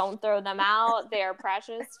them. Don't throw them out. They are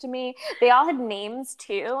precious to me. They all had names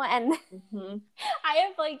too. And I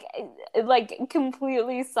have like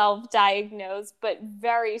completely self-diagnosed, but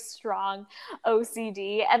very strong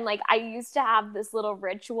OCD. And like, I used to have this little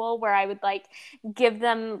ritual where I would like give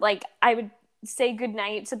them, like, I would say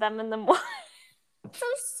goodnight to them in the morning. This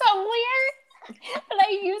is so weird. But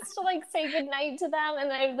I used to like say goodnight to them,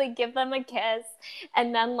 and I would like give them a kiss,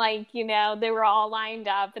 and then like, you know, they were all lined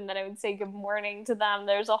up, and then I would say good morning to them.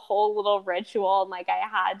 There's a whole little ritual, and like I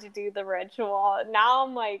had to do the ritual. Now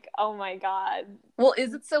I'm like, oh my God. Well,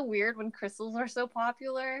 is it so weird when crystals are so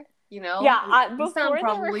popular? You know, yeah. You sound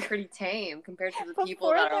probably pretty tame compared to the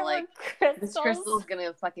people that are like, this crystal is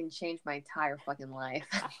gonna fucking change my entire fucking life.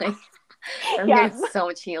 Like, I'm getting so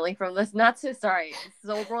much healing from this. Not to, sorry,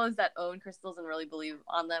 soul bros that own crystals and really believe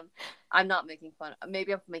on them. I'm not making fun.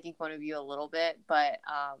 Maybe I'm making fun of you a little bit, but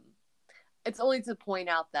it's only to point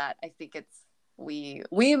out that I think it's we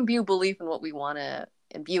imbue belief in what we want to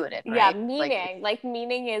imbue it in, right? Yeah, meaning. Like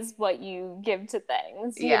meaning is what you give to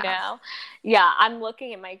things, you know? Yeah, I'm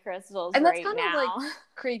looking at my crystals right now. And that's kind of like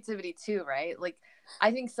creativity too, right? Like,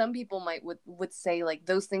 I think some people would say like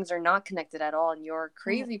those things are not connected at all, and you're a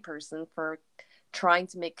crazy person for trying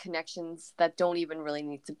to make connections that don't even really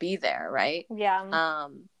need to be there, right? Yeah.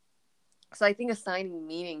 So I think assigning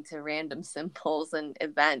meaning to random symbols and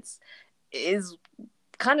events is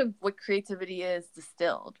kind of what creativity is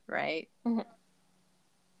distilled, right?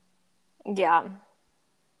 Yeah.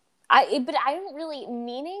 But I don't really,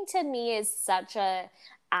 meaning to me is such a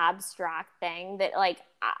abstract thing that like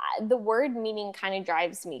the word meaning kind of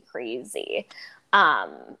drives me crazy.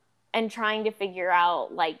 And trying to figure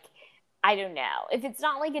out like, I don't know, if it's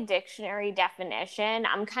not like a dictionary definition,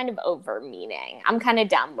 I'm kind of over meaning. I'm kind of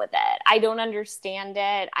done with it. I don't understand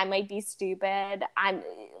it. I might be stupid. I'm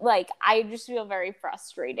like, I just feel very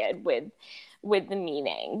frustrated with the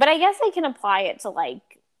meaning. But I guess I can apply it to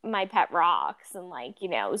like my pet rocks, and like, you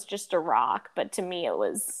know, it was just a rock, but to me it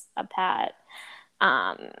was a pet.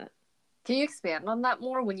 Can you expand on that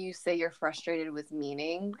more when you say you're frustrated with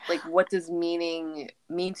meaning? Like, what does meaning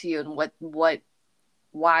mean to you, and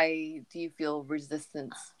why do you feel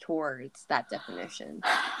resistance towards that definition?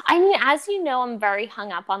 I mean, as you know, I'm very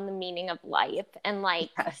hung up on the meaning of life, and like,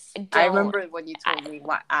 yes. I remember when you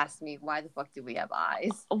asked me, why the fuck do we have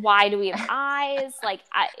eyes? Why do we have eyes? Like,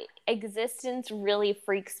 existence really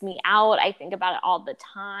freaks me out. I think about it all the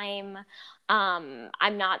time.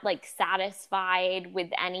 I'm not like satisfied with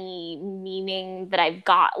any meaning that I've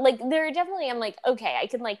got. Like, there are definitely, I'm like, okay, I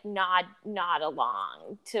can like nod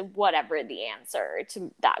along to whatever the answer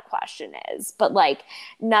to that question is, but like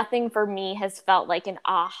nothing for me has felt like an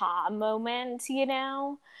aha moment, you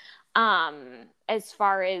know, as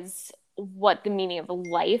far as what the meaning of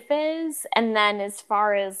life is. And then as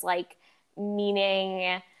far as like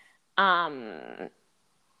meaning,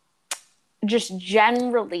 just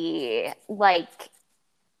generally, like,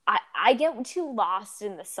 I get too lost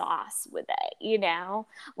in the sauce with it, you know?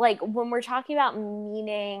 Like, when we're talking about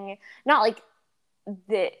meaning, not like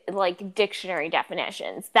the like dictionary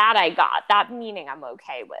definitions, that I got, that meaning I'm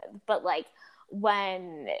okay with. But like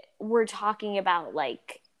when we're talking about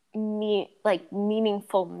like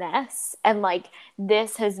meaningfulness, and like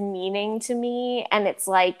this has meaning to me, and it's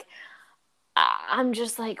like I'm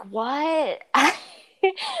just like, what?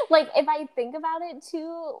 Like, if I think about it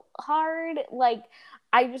too hard, like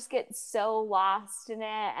I just get so lost in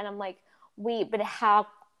it, and I'm like, wait, but how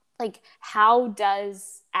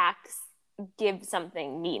does X give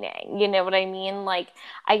something meaning? You know what I mean? Like,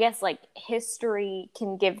 I guess like history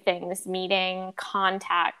can give things meaning,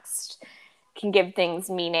 context can give things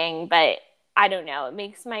meaning, but I don't know, it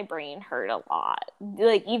makes my brain hurt a lot.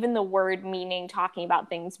 Like even the word meaning, talking about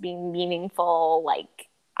things being meaningful, like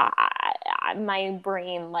my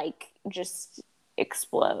brain like just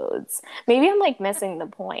explodes. Maybe I'm like missing the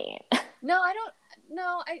point. No, I don't.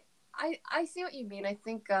 No, I see what you mean. I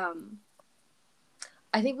think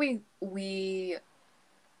we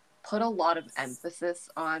put a lot of emphasis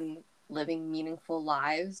on living meaningful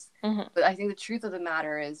lives, Mm-hmm. but I think the truth of the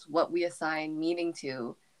matter is what we assign meaning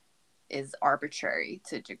to is arbitrary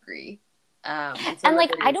to a degree. And some And of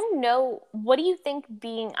like, it I is, don't know, what do you think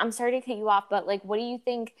being, I'm sorry to cut you off, but like, what do you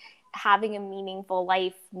think having a meaningful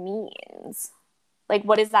life means? Like,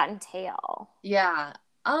 what does that entail? yeah.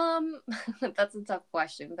 That's a tough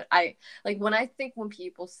question, but I like when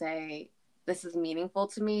people say this is meaningful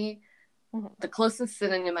to me, Mm-hmm. the closest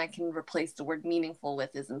synonym I can replace the word meaningful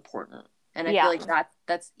with is important. And I feel Yeah. like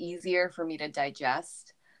that's easier for me to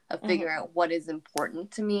digest, of Mm-hmm. figure out what is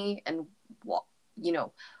important to me and what,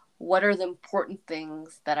 what are the important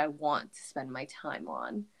things that I want to spend my time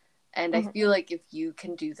on. And I Mm-hmm. feel like if you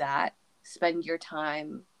can do that, spend your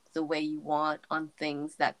time the way you want on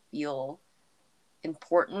things that feel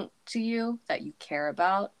important to you, that you care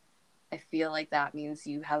about, I feel like that means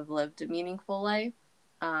you have lived a meaningful life.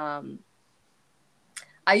 Um,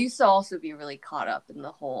 I used to also be really caught up in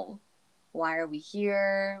the whole, why are we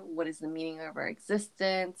here? What is the meaning of our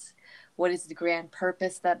existence? What is the grand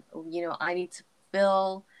purpose that, I need to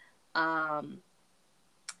fulfill?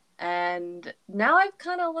 And now I've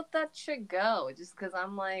kind of let that shit go, just because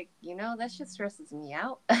I'm like, that shit stresses me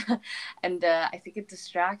out. And I think it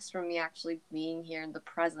distracts from me actually being here in the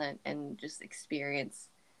present and just experience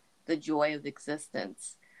the joy of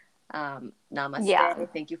existence. Yeah.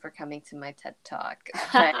 Namaste. Thank you for coming to my TED Talk.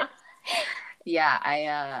 But yeah,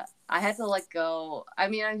 I had to let go. I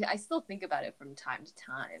mean, I still think about it from time to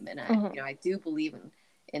time, and Mm-hmm. I do believe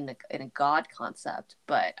in a God concept,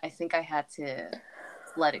 but I think I had to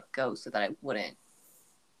let it go so that I wouldn't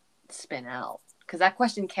spin out, because that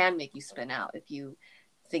question can make you spin out if you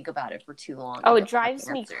think about it for too long Oh, and it don't have drives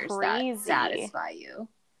me answers that crazy. satisfy you.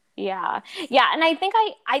 Yeah. Yeah. And I think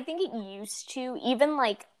it used to, even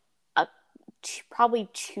like a, probably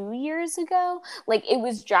 2 years ago, like it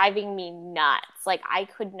was driving me nuts. Like I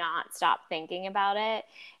could not stop thinking about it.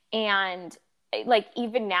 And like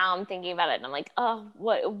even now I'm thinking about it and I'm like, oh,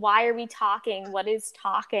 why are we talking? What is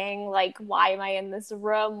talking? Like, why am I in this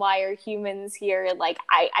room? Why are humans here? Like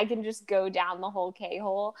I can just go down the whole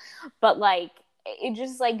K-hole. But like it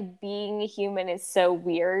just like being a human is so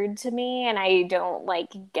weird to me and I don't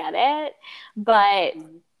like get it. But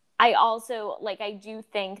Mm-hmm. I also like I do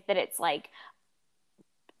think that it's like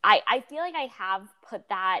I feel like I have put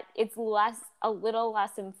that, it's a little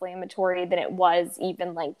less inflammatory than it was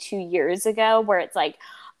even like 2 years ago, where it's like,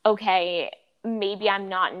 okay, maybe I'm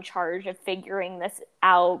not in charge of figuring this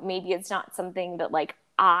out. Maybe it's not something that like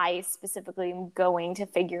I specifically am going to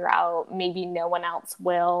figure out. Maybe no one else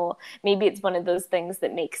will. Maybe it's one of those things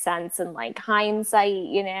that makes sense in like hindsight,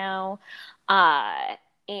 you know?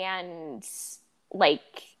 And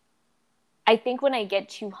like, I think when I get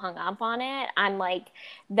too hung up on it, I'm like,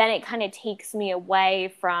 then it kind of takes me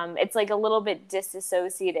away from, it's like a little bit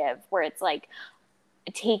disassociative where it's like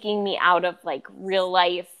taking me out of like real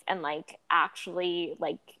life and like actually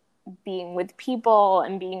like being with people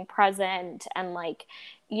and being present and like,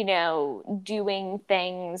 doing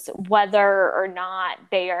things, whether or not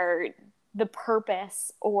they are the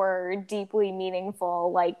purpose or deeply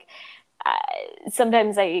meaningful. Like,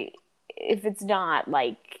 sometimes if it's not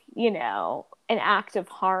like, an act of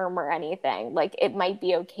harm or anything, like it might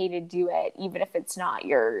be okay to do it, even if it's not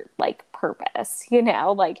your like purpose,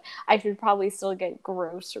 like I should probably still get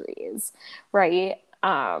groceries, right?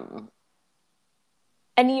 And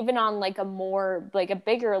even on like a more like a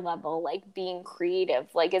bigger level, like being creative,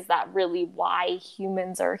 like is that really why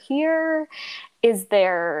humans are here? Is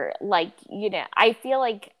there like, I feel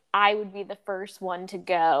like I would be the first one to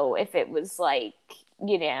go if it was like,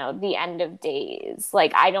 the end of days.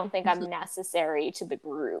 Like I don't think I'm necessary to the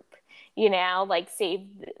group, like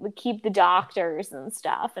keep the doctors and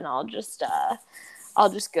stuff, and I'll just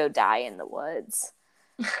go die in the woods.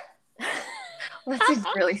 That seems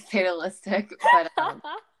really fatalistic, but yeah,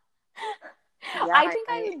 I think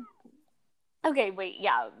I would. Okay, wait,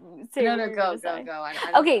 yeah. Say no, what no, you were go, gonna go, say. go. I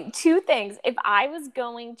don't. Okay, two things. If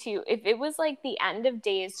it was like the end of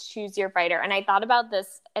days, choose your fighter, and I thought about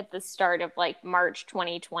this at the start of like March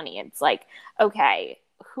 2020. It's like, okay,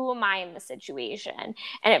 who am I in the situation?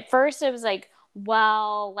 And at first it was like,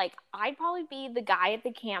 well, like I'd probably be the guy at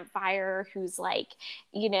the campfire who's like,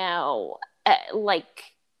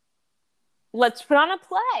 like let's put on a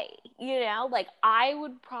play, you know? Like, I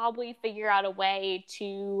would probably figure out a way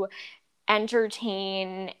to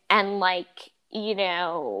entertain and, like, you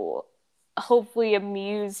know, hopefully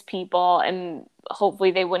amuse people, and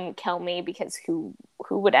hopefully they wouldn't kill me, because who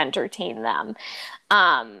would entertain them?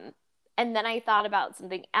 Um, and then I thought about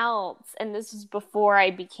something else, and this was before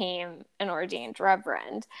I became an ordained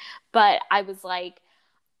reverend, but I was like,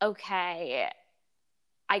 okay,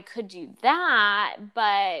 I could do that,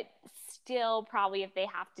 but still, probably if they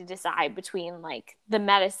have to decide between like the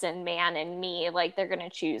medicine man and me, like they're going to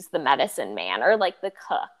choose the medicine man, or like the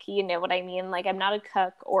cook. You know what I mean? Like, I'm not a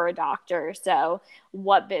cook or a doctor. So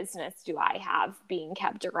what business do I have being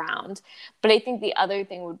kept around? But I think the other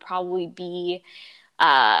thing would probably be,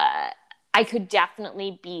 I could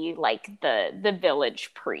definitely be like the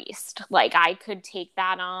village priest. Like, I could take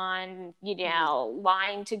that on, you know,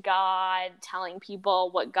 lying to God, telling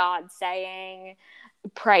people what God's saying,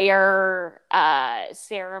 prayer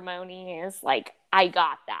ceremonies. Like, I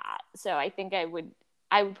got that. So I think I would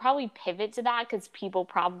probably pivot to that, because people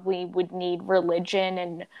probably would need religion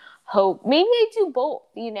and hope. Maybe I do both,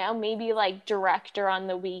 you know, maybe like director on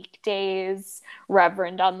the weekdays,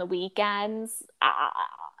 reverend on the weekends.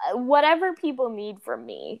 Whatever people need from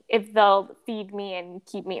me, if they'll feed me and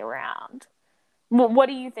keep me around. What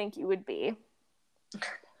do you think you would be?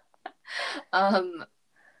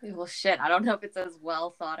 Well, shit, I don't know if it's as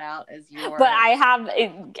well thought out as your. But I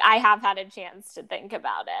have had a chance to think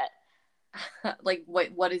about it. Like,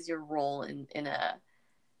 what is your role in a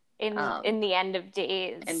In the end of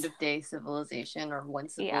days. end of day civilization, or when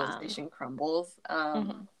civilization Yeah. crumbles?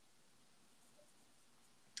 Mm-hmm.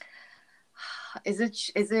 Is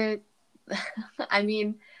it I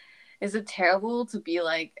mean, is it terrible to be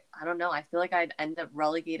like, I don't know, I feel like I'd end up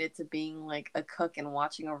relegated to being like a cook and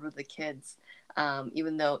watching over the kids,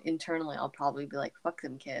 even though internally I'll probably be like, fuck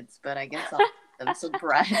them kids, but I guess I'll give them some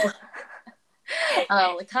bread.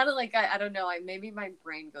 Like, kind of like, I don't know, maybe my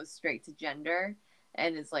brain goes straight to gender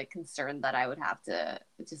and is like concerned that I would have to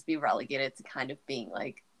just be relegated to kind of being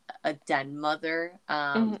like a den mother.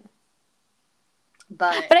 Mm-hmm.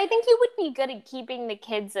 But I think you would be good at keeping the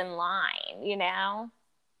kids in line, you know?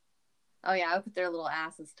 oh yeah, I would put their little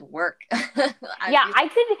asses to work. Yeah, I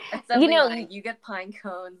could, It's definitely you know, like, you get pine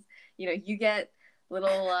cones, you get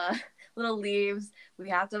little little leaves. We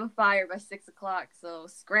have to have a fire by 6 o'clock, so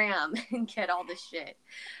scram and get all this shit.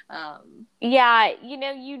 yeah,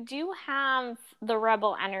 you do have the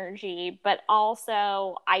rebel energy, but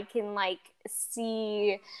also I can like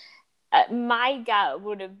see, my gut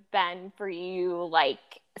would have been for you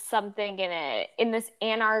like something in this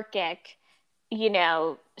anarchic,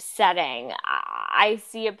 setting. I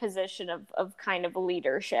see a position of kind of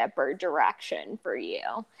leadership or direction for you.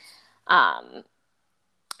 Um,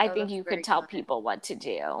 I Oh, think that's you could very tell kind. people what to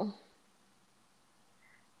do.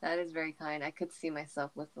 That is very kind. I could see myself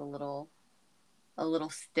with a little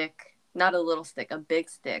stick, not a little stick, a big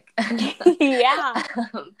stick. Yeah.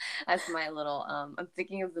 As my little I'm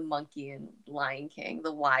thinking of the monkey in Lion King,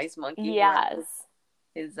 the wise monkey who has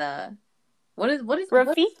Yes. his what is the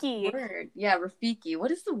Rafiki word? Yeah, Rafiki.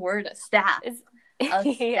 What is the word? A staff. is A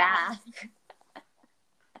yeah.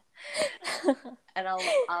 staff. And I'll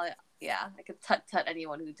yeah, I could tut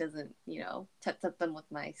anyone who doesn't, tut them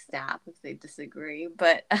with my staff if they disagree.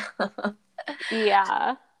 But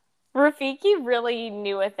Yeah. Rafiki really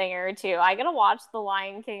knew a thing or two. I gotta watch The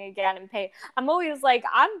Lion King again and pay. I'm always like,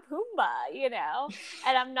 I'm Pumbaa,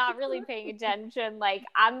 and I'm not really paying attention. Like,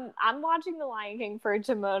 I'm watching The Lion King for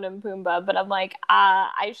Timon and Pumbaa, but I'm like,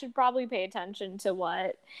 I should probably pay attention to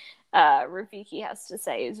what Rafiki has to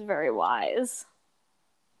say. He's very wise.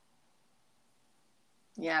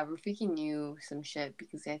 yeah, Rafiki knew some shit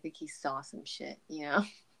because I think he saw some shit.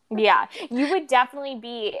 Yeah, you would definitely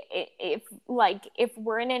be, if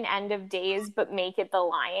we're in an end of days but make it the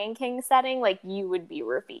Lion King setting, like you would be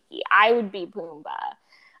Rafiki. I would be Pumbaa.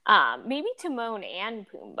 Maybe Timon and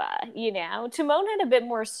Pumbaa. Timon had a bit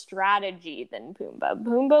more strategy than Pumbaa.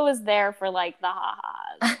 Pumbaa was there for like the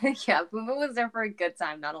ha-has. Yeah, Pumbaa was there for a good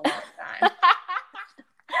time, not a long time.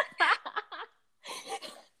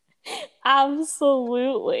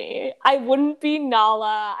 Absolutely. I wouldn't be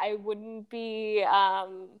Nala. I wouldn't be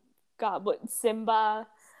God, what, Simba.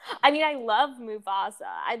 I mean, I love Mufasa.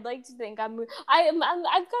 I'd like to think I've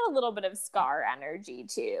got a little bit of Scar energy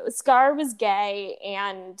too. Scar was gay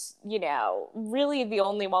and, really the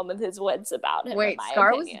only one with his wits about him, in Wait, my Scar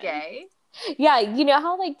opinion. was gay? Yeah, you know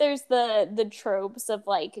how like there's the tropes of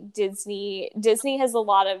like Disney. Disney has a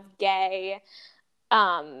lot of gay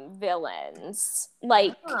villains.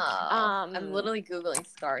 Like Oh, I'm literally Googling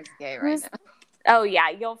Scar's gay right who's now. Oh yeah,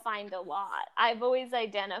 you'll find a lot. I've always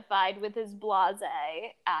identified with his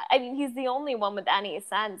blasé. I mean, he's the only one with any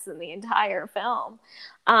sense in the entire film.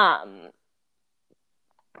 Um,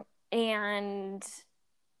 and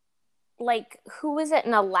like, who is it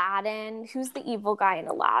in Aladdin? Who's the evil guy in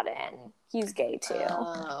Aladdin? He's gay too.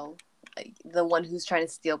 Oh, like the one who's trying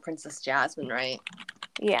to steal Princess Jasmine, right?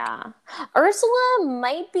 Yeah. Ursula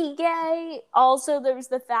might be gay. Also, there's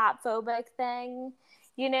the fat phobic thing,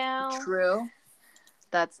 you know? True.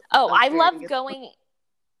 That's Oh, a I very love good point. going.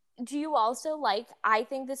 Do you also like, I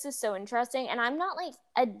think this is so interesting, and I'm not like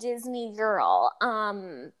a Disney girl,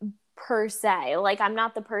 per se. Like, I'm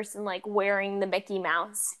not the person like wearing the Mickey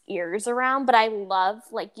Mouse ears around, but I love,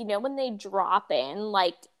 like, you know, when they drop in,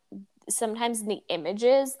 like, sometimes in the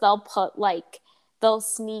images, they'll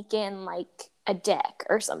sneak in like a dick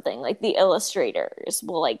or something. Like, the illustrators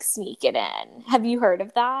will like sneak it in. Have you heard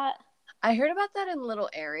of that? I heard about that in Little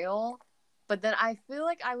Ariel, but then I feel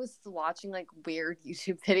like I was watching like weird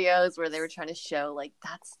YouTube videos where they were trying to show like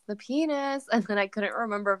that's the penis, and then I couldn't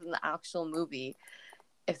remember from the actual movie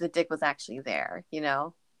if the dick was actually there, you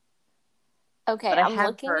know? Okay, But I I'm have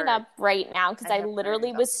looking it heard up right now because I I have heard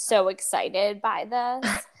literally about was so excited by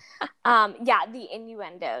this. Yeah, the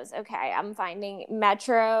innuendos. Okay, I'm finding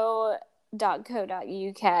metro.co.uk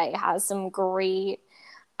has some great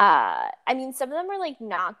I mean, some of them are like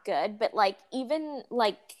not good, but like even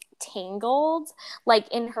like Tangled, like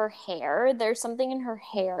in her hair, there's something in her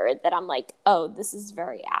hair that I'm like, "Oh, this is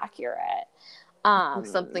very accurate."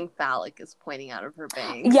 something phallic is pointing out of her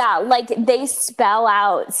bangs. Yeah, like they spell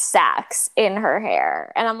out sex in her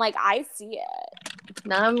hair, and I'm like, I see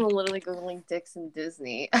Now I'm literally googling dicks in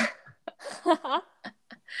Disney. it.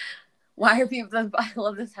 Why are people? I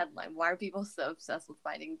love this headline. Why are people so obsessed with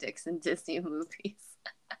finding dicks in Disney movies?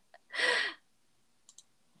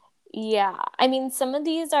 Yeah. I mean, some of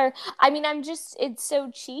these are, I mean, it's so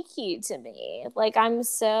cheeky to me. Like,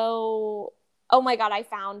 oh my God, I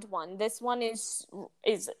found one. This one there's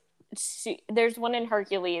one in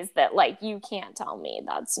Hercules that, like, you can't tell me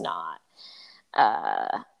that's not,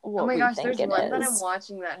 Oh what my we gosh, think there's it one that I'm is.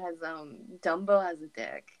 watching that has Dumbo has a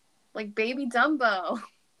dick. Like baby Dumbo.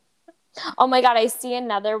 Oh my God, I see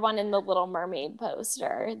another one in the Little Mermaid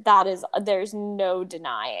poster. There's no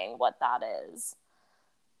denying what that is.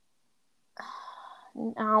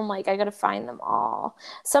 Now I'm like, I gotta find them all.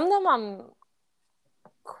 Some of them I'm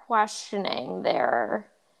questioning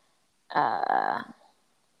uh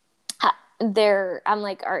I'm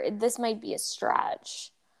like, this might be a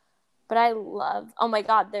stretch. But I love, oh my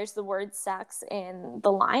God, there's the word sex in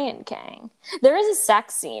The Lion King. There is a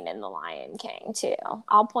sex scene in The Lion King too.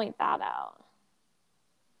 I'll point that out.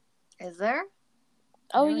 Is there?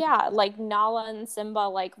 Oh yeah, like Nala and Simba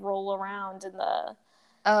like roll around in the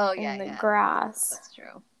Oh in yeah, the yeah. grass. That's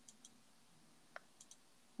true.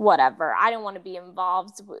 Whatever. I don't want to be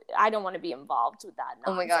involved. I don't want to be involved with that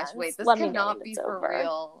Oh my gosh, wait, nonsense. this Let me know when cannot be it's for over.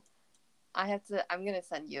 real. I'm gonna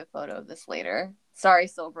send you a photo of this later. Sorry,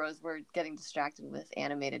 Soul Bros, we're getting distracted with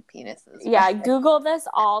animated penises. Yeah, Google this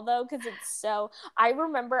all though, because it's so. I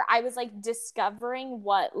remember I was like discovering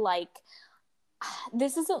what like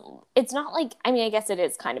this isn't. It's not like, I mean, I guess it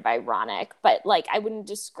is kind of ironic, but like I wouldn't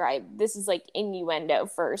describe this is like innuendo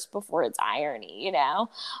first before it's irony, you know.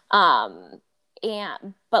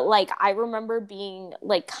 And but like I remember being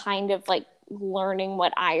like kind of like learning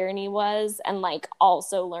what irony was and like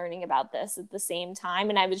also learning about this at the same time,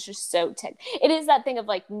 and I was just so ticked. It is that thing of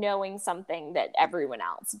like knowing something that everyone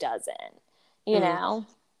else doesn't, you Mm. know.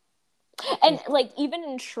 And like even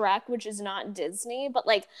in Shrek, which is not Disney, but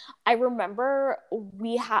like I remember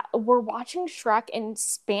we're watching Shrek in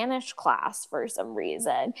Spanish class for some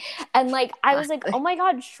reason. And like I was like, "Oh my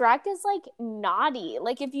God, Shrek is like naughty."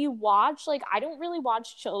 Like if you watch, like I don't really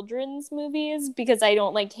watch children's movies because I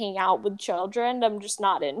don't like hang out with children. I'm just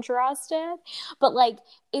not interested. But like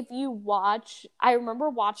if you watch, I remember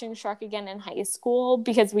watching Shrek again in high school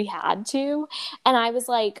because we had to, and I was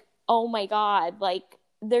like, "Oh my God, like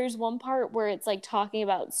there's one part where it's like talking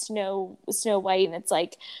about Snow White, and it's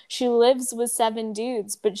like she lives with 7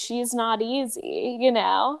 dudes, but she's not easy, you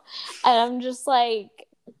know." And I'm just like,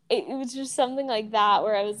 it was just something like that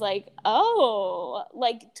where I was like, oh,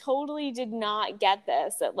 like totally did not get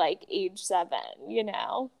this at like age 7, you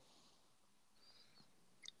know.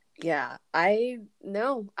 Yeah, I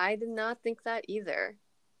no, I did not think that either.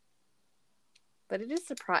 But it is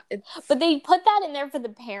surprising. But they put that in there for the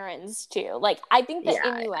parents too. Like I think the Yeah,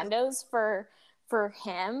 yeah. innuendos for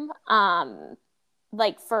him,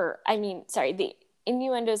 like for, I mean, sorry,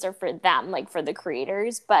 innuendos are for them, like for the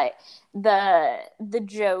creators, but the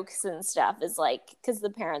jokes and stuff is like because the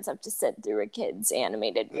parents have to sit through a kid's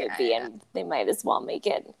animated movie, and they might as well make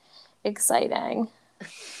it exciting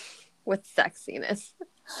with sexiness.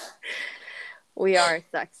 We are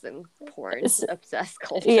sex and porn obsessed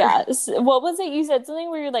culture. Yes. What was it? You said something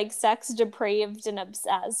where you're like sex depraved and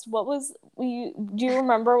obsessed. What was you? Do you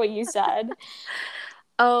remember what you said?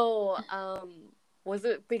 Was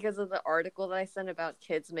it because of the article that I sent about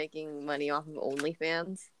kids making money off of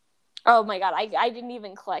OnlyFans? Oh my God, I didn't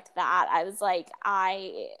even click that. I was like,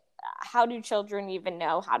 how do children even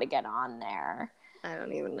know how to get on there? I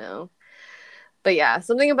don't even know. But yeah,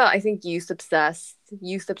 something about, I think, youth obsessed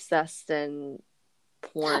and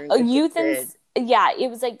porn. Oh, yeah, it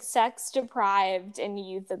was like sex deprived and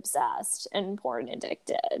youth obsessed and porn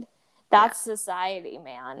addicted. That's society,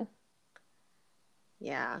 man.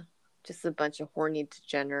 Yeah, just a bunch of horny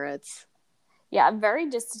degenerates. Yeah,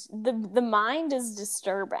 the mind is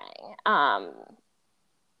disturbing.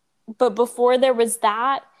 But before there was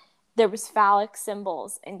that, there was phallic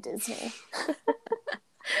symbols in Disney.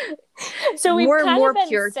 So we've kind of been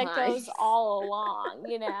sickos all along,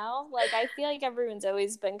 you know? Like, I feel like everyone's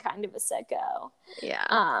always been kind of a sicko. Yeah.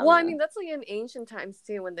 Well, I mean, that's like in ancient times,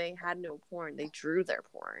 too, when they had no porn. They drew their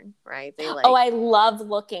porn, right? They like... Oh, I love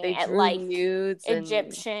looking at, like, nudes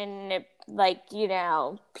Egyptian, like, you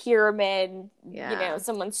know, pyramid, you know,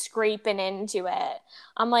 someone scraping into it.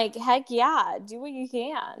 I'm like, heck yeah, do what you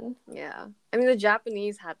can. Yeah. I mean, the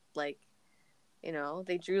Japanese had, like, you know,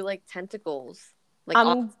 they drew, like, tentacles.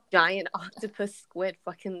 Like, giant octopus squid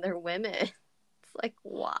fucking their women. It's like,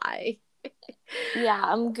 why? Yeah,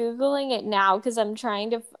 I'm Googling it now because I'm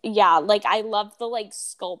trying to... Yeah, like, I love the, like,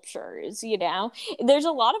 sculptures, you know? There's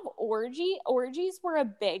a lot of orgies were a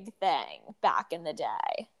big thing back in the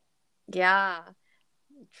day. Yeah,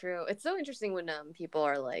 true. It's so interesting when people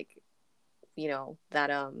are like, you know,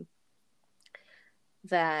 that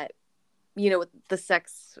you know, with the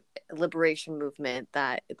sex liberation movement,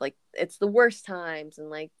 that like it's the worst times, and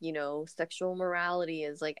like, you know, sexual morality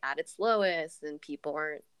is like at its lowest, and people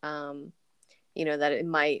aren't you know, that it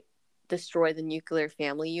might destroy the nuclear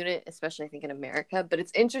family unit, especially I think in America. But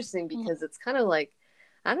it's interesting because it's kind of like,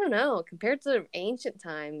 I don't know, compared to ancient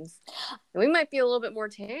times, we might be a little bit more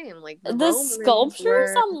tame. Like the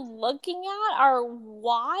sculptures I'm looking at are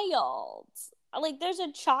wild. Like, there's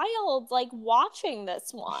a child like watching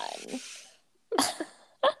this one.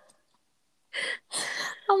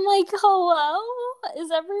 I'm like, hello?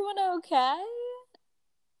 Is everyone okay?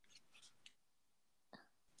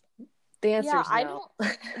 The answer is no. I don't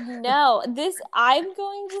know. I'm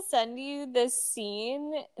going to send you this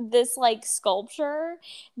scene, this like sculpture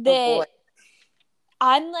that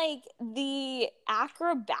on like the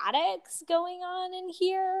acrobatics going on in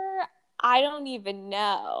here. I don't even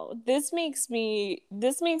know. This makes me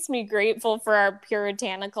grateful for our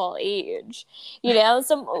puritanical age. You know,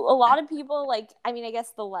 a lot of people, like, I mean, I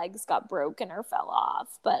guess the legs got broken or fell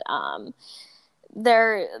off, but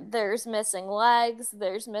there's missing legs,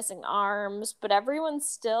 there's missing arms, but everyone's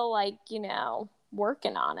still, like, you know,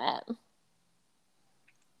 working on it.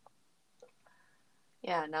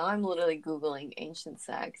 Yeah, now I'm literally Googling ancient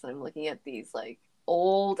sex, and I'm looking at these like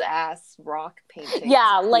old ass rock paintings.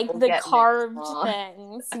 Yeah, like the carved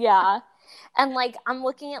things. Yeah. And like I'm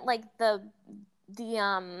looking at like the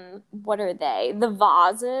what are they? The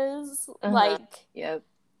vases. Like, yep.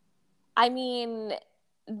 I mean,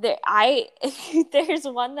 there's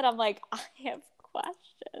one that I'm like, I have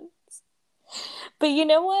questions. But you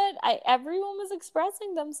know what? Everyone was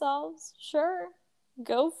expressing themselves. Sure.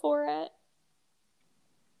 Go for it.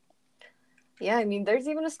 Yeah, I mean, there's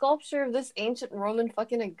even a sculpture of this ancient Roman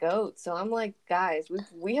fucking a goat. So I'm like, guys,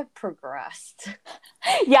 we have progressed.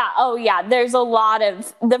 Yeah. Oh, yeah. There's a lot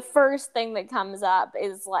of... The first thing that comes up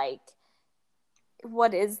is like,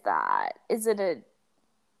 what is that? Is it an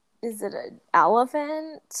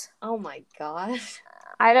elephant? Oh my gosh.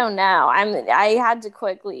 I don't know. I had to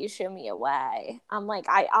quickly shimmy away. I'm like,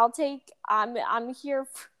 I'm here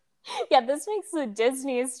for... Yeah, this makes the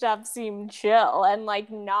Disney stuff seem chill and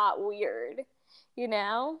like not weird, you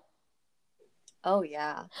know? Oh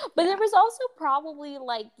yeah. But there was also probably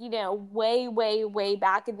like, you know, way, way, way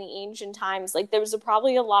back in the ancient times, like there was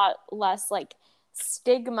probably a lot less like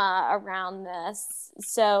stigma around this.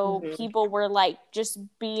 So people were like just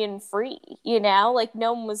being free, you know? Like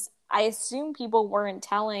no one was... I assume people weren't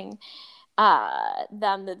telling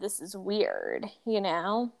them that this is weird, you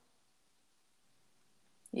know?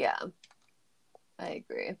 Yeah, I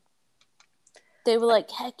agree. They were like,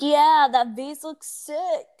 heck yeah, that vase looks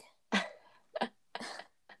sick.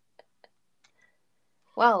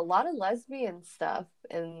 Wow, a lot of lesbian stuff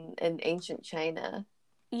in ancient China.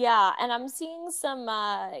 Yeah, and I'm seeing some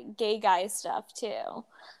gay guy stuff too.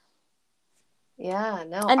 Yeah,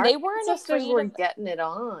 no, And our they weren't ancestors afraid were of, getting it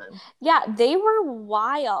on. yeah, they were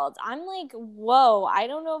wild. I'm like, whoa, I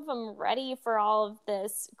don't know if I'm ready for all of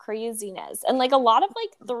this craziness. And like a lot of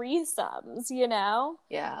like threesomes, you know?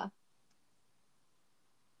 Yeah.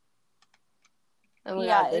 Oh my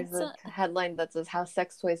Yeah, God, there's a headline that says how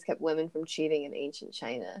sex toys kept women from cheating in ancient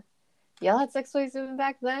China. Y'all had sex toys even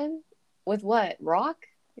back then? With what? Rock?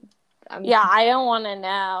 I'm yeah, I don't want to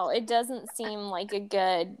know. It doesn't seem like a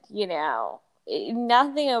good,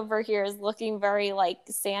 nothing over here is looking very like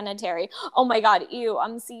sanitary. Oh my God, ew,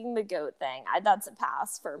 I'm seeing the goat thing. That's a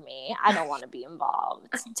pass for me. I don't want to be involved.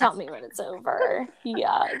 Tell me when it's over.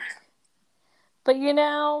 Yuck. But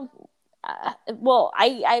well,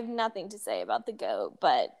 I have nothing to say about the goat,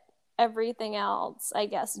 but everything else, I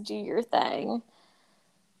guess, do your thing.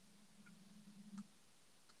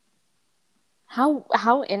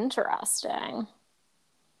 How interesting.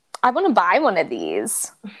 I want to buy one of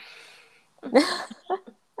these.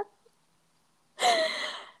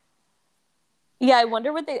 Yeah, I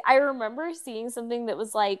wonder what I remember seeing something that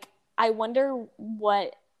was like, I wonder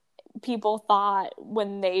what people thought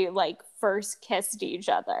when they like first kissed each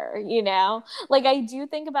other, you know? Like I do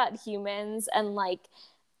think about humans and like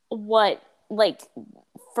what like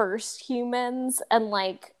first humans and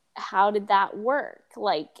like how did that work?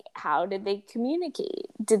 Like how did they communicate?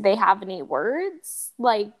 Did they have any words?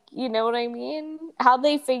 Like, you know what I mean? How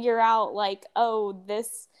they figure out like, oh,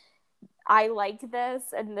 this I like this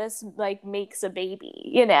and this like makes a baby,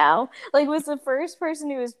 you know? Like was the first person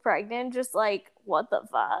who was pregnant just like what the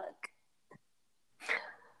fuck?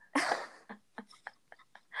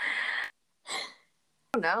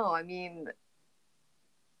 don't know. I mean,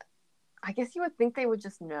 I guess you would think they would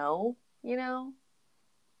just know, you know?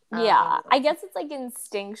 Yeah, I guess it's like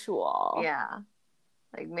instinctual. Yeah.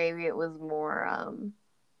 Like maybe it was more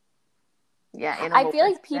yeah, I feel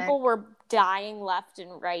like animalistic. people were dying left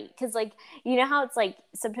and right because like you know how it's like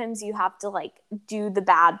sometimes you have to like do the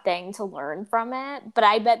bad thing to learn from it, but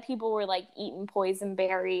I bet people were like eating poison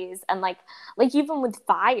berries and like even with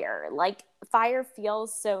fire, like fire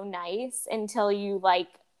feels so nice until you like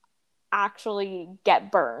actually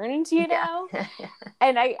get burned, you Yeah. know?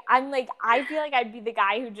 And I'm like, I feel like I'd be the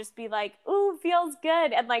guy who'd just be like, ooh, feels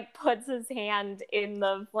good, and like puts his hand in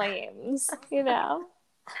the flames, you know?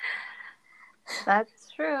 That's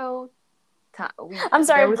true. I'm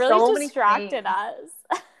sorry, There I've were really so many distracted things.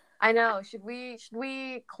 us. I know. Should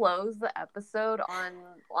we close the episode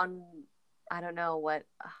on I don't know what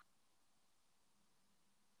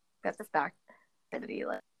that's a fact activity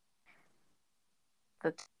like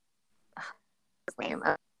the lame.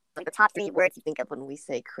 Like the top three words you think of when we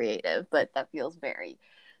say creative, but that feels very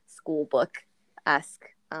school book esque.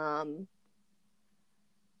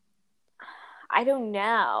 I don't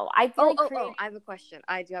know. I feel like Oh! I have a question.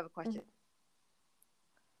 I do have a question.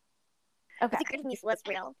 Okay. If the creative muse was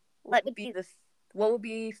real, what would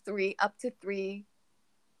be up to three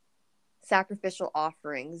sacrificial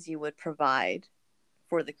offerings you would provide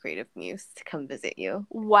for the creative muse to come visit you?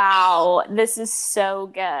 Wow, this is so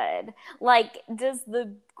good. Like, does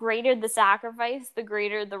the greater the sacrifice, the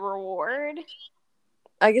greater the reward?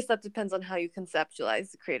 I guess that depends on how you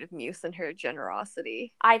conceptualize the creative muse and her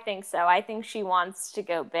generosity. I think so. I think she wants to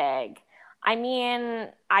go big. I mean,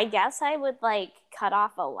 I guess I would like cut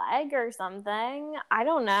off a leg or something. I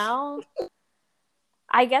don't know.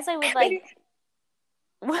 I guess I would like. Maybe,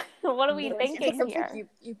 What are we maybe she thinking something here?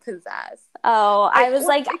 you possess. Oh, I was Or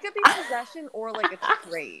like, it could be possession or like a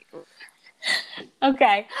trait.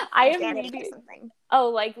 okay. I Vanity or immediately. something. Oh,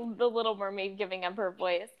 like the Little Mermaid giving up her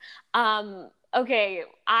voice. Okay,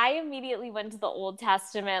 I immediately went to the Old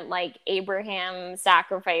Testament, like Abraham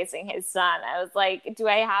sacrificing his son. I was like, do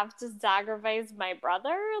I have to sacrifice my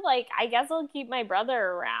brother? Like, I guess I'll keep my brother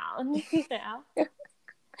around, you know?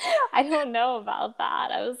 I don't know about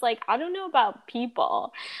that. I was like, I don't know about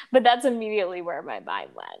people, but that's immediately where my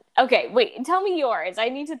mind went. Okay, wait, tell me yours. I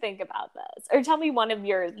need to think about this. Or tell me one of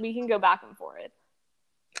yours. We can go back and forth.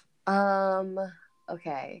 Um,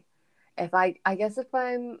 okay. If I guess if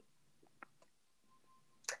I'm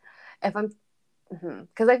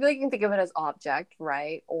because I feel like you can think of it as object,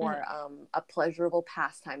 right? Or Mm-hmm. a pleasurable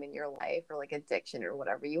pastime in your life, or like addiction, or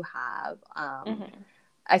whatever you have. Mm-hmm.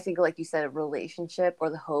 I think, like you said, a relationship or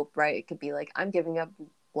the hope, right? It could be like I'm giving up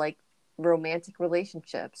like romantic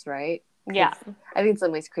relationships, right? Yeah. Because I think in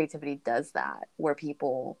some ways creativity does that, where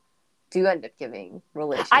people do end up giving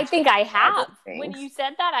I think relationships I other have. When things. you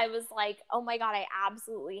said that, I was like, oh my God, I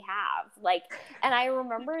absolutely have. Like, and I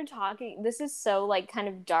remember talking, this is so like kind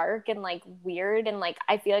of dark and like weird. And like,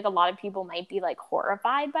 I feel like a lot of people might be like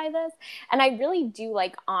horrified by this. And I really do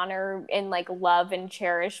like honor and like love and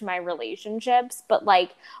cherish my relationships. But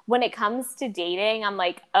like, when it comes to dating, I'm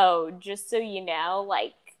like, oh, just so you know,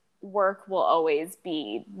 like, work will always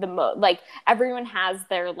be the most, like, everyone has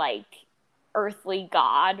their like, earthly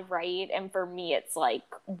god, right? And for me it's like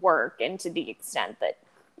work, and to the extent that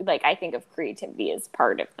like I think of creativity as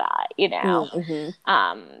part of that, you know. Mm-hmm.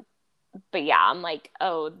 um but yeah, I'm like,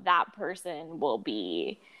 oh, that person will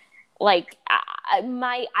be like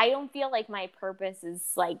I don't feel like my purpose is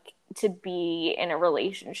like to be in a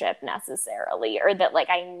relationship necessarily, or that like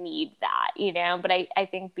I need that, you know. But I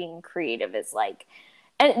think being creative is like,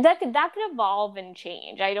 and that could evolve and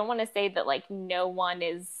change. I don't want to say that like no one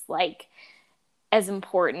is like as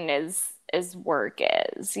important as work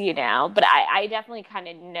is, you know. But I definitely kind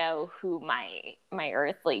of know who my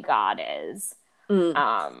earthly god is. Mm.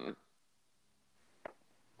 Um,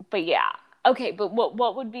 but yeah, okay. But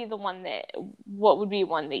what would be the one that what would be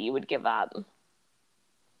one that you would give up?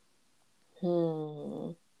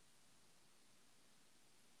 Hmm.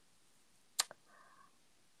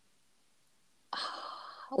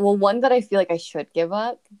 Well, one that I feel like I should give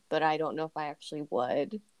up, but I don't know if I actually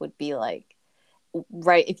would be like,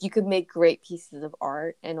 right, if you could make great pieces of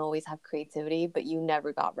art and always have creativity, but you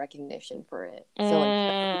never got recognition for it. So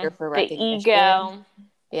like the fear for The recognition. ego.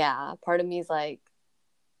 Yeah, part of me is like,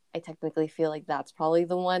 I technically feel like that's probably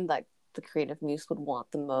the one that the creative muse would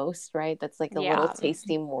want the most, right? That's like a little Yeah,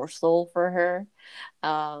 tasty morsel for her.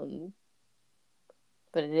 Um,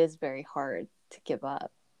 but it is very hard to give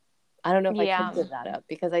up. I don't know if I could yeah, give that up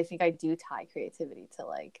because I think I do tie creativity to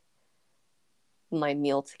like my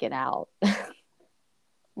meal to get out.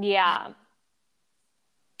 yeah,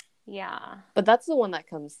 yeah. But that's the one that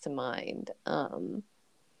comes to mind.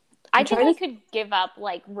 I I'm think trying I to could give up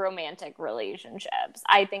like romantic relationships.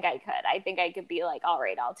 I think I could. I think I could be like, all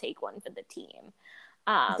right, I'll take one for the team.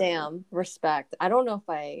 Um, damn respect. I don't know if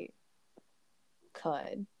I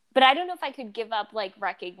could. but I don't know if I could give up like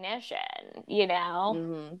recognition, you know?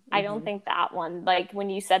 Mm-hmm, I don't mm-hmm. think that one, like when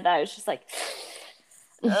you said that, I was just like,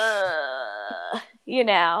 you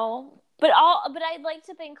know? But I'd like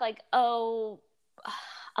to think like, oh,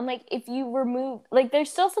 I'm like, if you remove, like,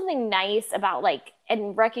 there's still something nice about like,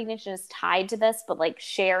 and recognition is tied to this, but like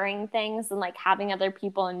sharing things and like having other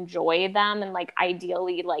people enjoy them and like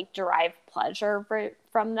ideally like derive pleasure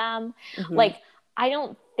from them. Mm-hmm. Like, I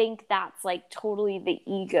don't think that's like totally the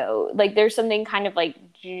ego. Like there's something kind of like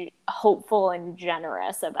hopeful and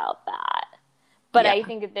generous about that. But Yeah, I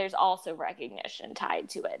think that there's also recognition tied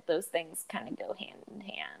to it. Those things kind of go hand in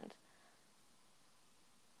hand.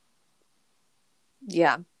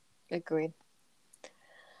 yeah, agreed.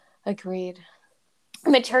 Agreed.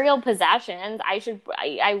 Material possessions,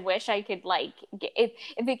 I wish I could like if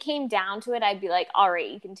it came down to it, I'd be like, all right,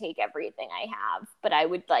 you can take everything I have. But I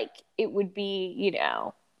would like, it would be, you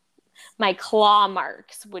know, my claw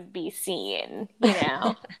marks would be seen, you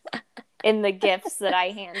know, in the gifts that I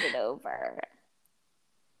handed over.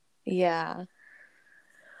 Yeah.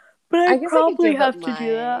 But I I guess I could probably give up have to do my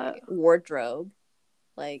that. wardrobe.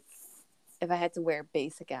 Like, if I had to wear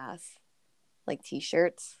basic ass, like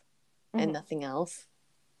t-shirts and Mhm. nothing else,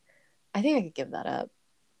 I think I could give that up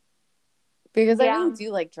because I really Yeah. do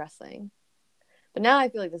like dressing. But now I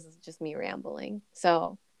feel like this is just me rambling.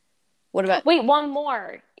 So, what about Wait, one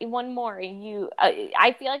more. One more. You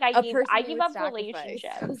I feel like a person I you give would up sacrifice?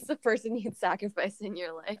 relationships. Who's the person you'd sacrifice in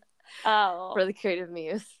your life Oh, for the creative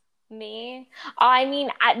muse? me? I mean,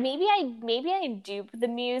 maybe I dupe the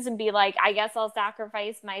muse and be like, I guess I'll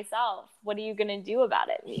sacrifice myself. What are you gonna do about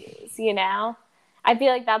it, muse? You know? I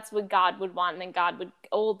feel like that's what God would want, and then God would,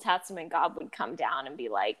 Old Testament God would come down and be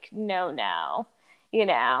like, no, no, you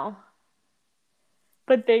know.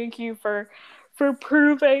 But thank you for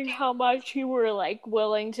proving how much you were like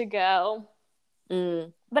willing to go.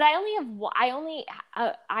 Mm. But I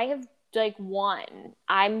have like one.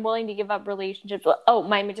 I'm willing to give up relationships. Oh,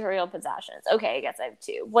 my material possessions. Okay, I guess I have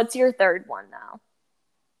two. What's your third one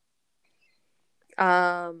though?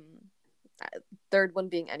 Um, third one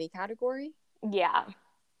being any category. Yeah.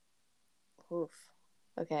 Oof.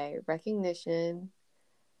 Okay, recognition.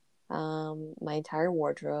 My entire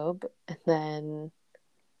wardrobe, and then,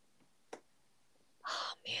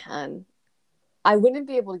 oh man, I wouldn't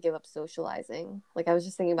be able to give up socializing. Like I was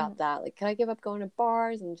just thinking about that. Like, could I give up going to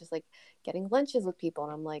bars and just like getting lunches with people?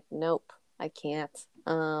 And I'm like, nope, I can't.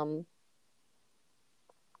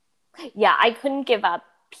 Yeah, I couldn't give up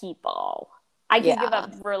people. I could give Yeah.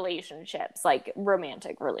 up relationships, like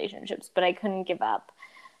romantic relationships, but I couldn't give up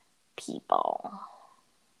people.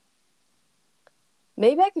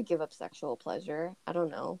 Maybe I could give up sexual pleasure. I don't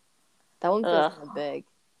know. That one feels Ugh. kind of big,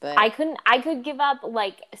 but I could give up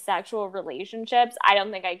like sexual relationships. I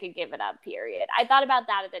don't think I could give it up, period. I thought about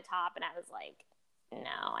that at the top and I was like,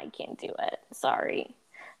 no, I can't do it. Sorry.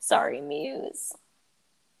 Sorry, Muse.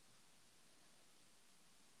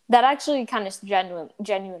 That actually kind of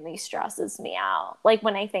genuinely stresses me out. Like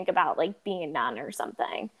when I think about like being a nun or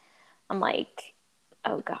something, I'm like,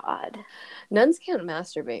 oh God. nuns can't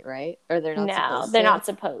masturbate, right? Or they're not No, supposed they're to. not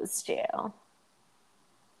supposed to.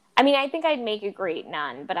 I mean, I think I'd make a great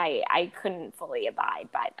nun, but I couldn't fully abide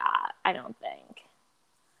by that. I don't think.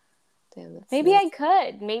 Damn, that's Maybe nuts. I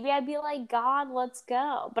could. Maybe I'd be like, God, let's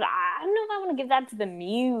go. But I don't know if I want to give that to the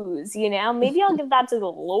muse, you know? Maybe I'll give that to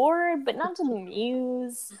the Lord, but not to the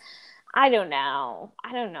muse. I don't know.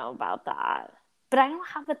 I don't know about that. But I don't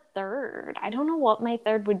have a third. I don't know what my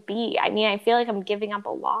third would be. I mean, I feel like I'm giving up a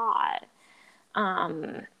lot.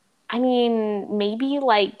 Um, I mean, maybe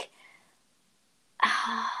like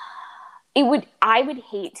I would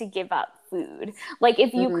hate to give up food. Like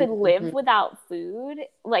if you could live Mm-hmm. without food,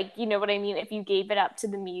 like you know what I mean, if you gave it up to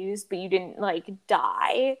the muse but you didn't like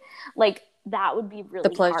die, like that would be The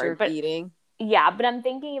really pleasure hard. of But eating. yeah, but I'm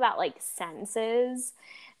thinking about like senses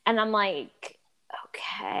and I'm like,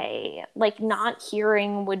 okay, like not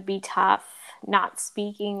hearing would be tough, not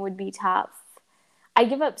speaking would be tough. I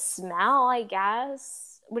give up smell, I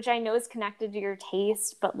guess, which I know is connected to your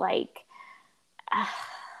taste, but like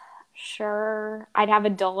sure, I'd have a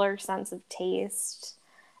duller sense of taste.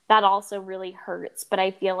 That also really hurts, but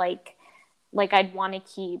I feel like I'd want to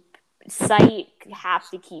keep sight, have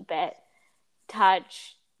to keep it.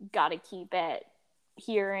 Touch, gotta keep it.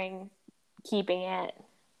 Hearing, keeping it.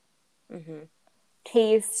 Mm-hmm.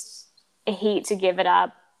 Taste, I hate to give it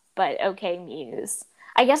up, but okay, muse.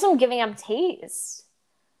 I guess I'm giving up taste.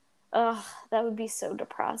 Ugh, that would be so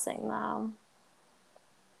depressing though.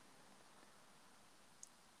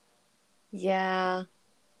 Yeah.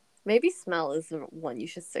 Maybe smell is the one you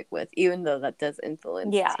should stick with, even though that does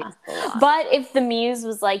influence Yeah. taste a lot. But if the muse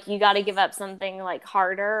was like, you got to give up something like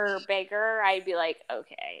harder or bigger, I'd be like,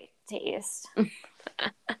 okay, taste.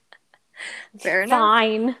 Fair enough.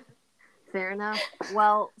 Fine. Fair enough.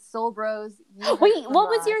 Well, Soul Bros, you heard Wait, from what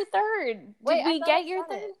was us. your third? Wait, Did I we thought I get your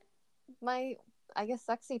said third? it. My, I guess,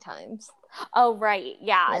 sexy times. Oh, right.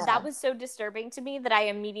 Yeah. Yeah. That was so disturbing to me that I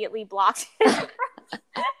immediately blocked it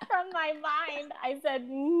from my mind. I said,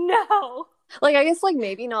 no. Like, I guess, like,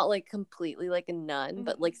 maybe not, like, completely like a nun,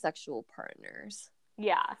 but, like, sexual partners.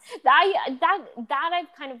 Yeah, that I've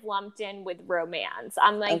kind of lumped in with romance.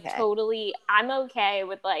 I'm like Okay. I'm okay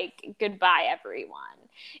with like goodbye everyone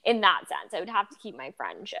in that sense. I would have to keep my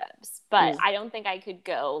friendships, but I don't think I could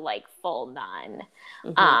go like full nun.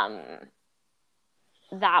 Mm-hmm.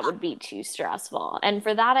 That would be too stressful. And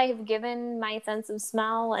for that I have given my sense of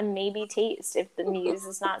smell and maybe taste if the muse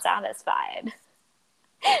is not satisfied.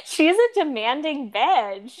 She's a demanding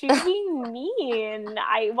bitch. She's being mean.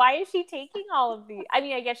 Why is she taking all of the? I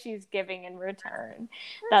mean, I guess she's giving in return.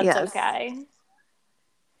 That's Yes. okay. I'm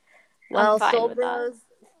Well, fine Soul with that. Bros,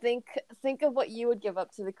 think of what you would give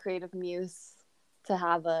up to the creative muse to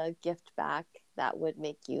have a gift back that would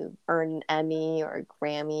make you earn an Emmy or a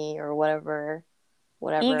Grammy or whatever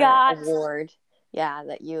EGOT. award, yeah,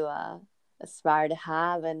 that you aspire to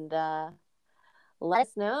have, and let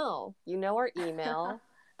us know. You know our email.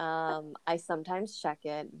 I sometimes check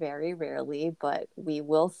it, very rarely, but we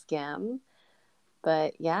will skim.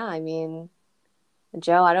 But yeah, I mean,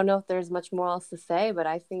 Joe, I don't know if there's much more else to say, but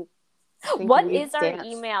I think What we've is our danced.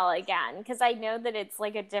 email again? Because I know that it's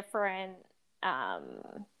like a different.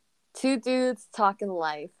 Two dudes talking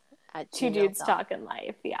life at Two gmail dudes dot talking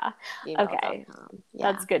life. Yeah. Okay, gmail.com.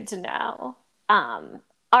 Yeah. that's good to know. All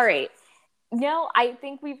right. No, I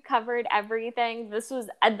think we've covered everything. This was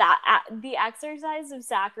the exercise of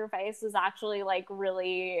sacrifice was actually like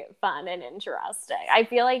really fun and interesting. I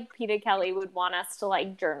feel like Peter Kelly would want us to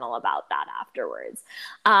like journal about that afterwards.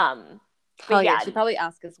 Oh But yeah, yeah, she'd probably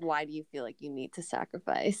ask us, why do you feel like you need to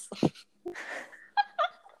sacrifice?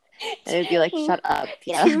 And it'd be like, shut up,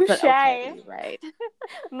 yeah, but touche. okay, right.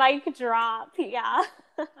 Mic drop. Yeah.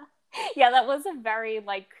 Yeah, that was a very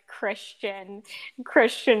like Christian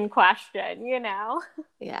question, you know.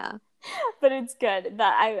 Yeah. But it's good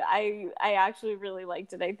that I actually really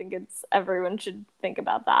liked it. I think it's everyone should think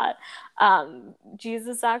about that.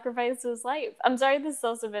 Jesus sacrificed his life. I'm sorry, this has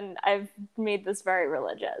also been I've made this very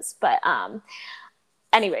religious, but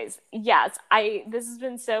anyways, yes, this has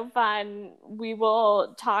been so fun. We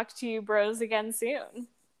will talk to you bros again soon.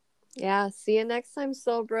 Yeah. See you next time,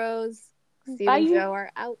 Soul Bros. Steve and Bye. Joe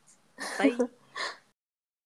are out. Bye.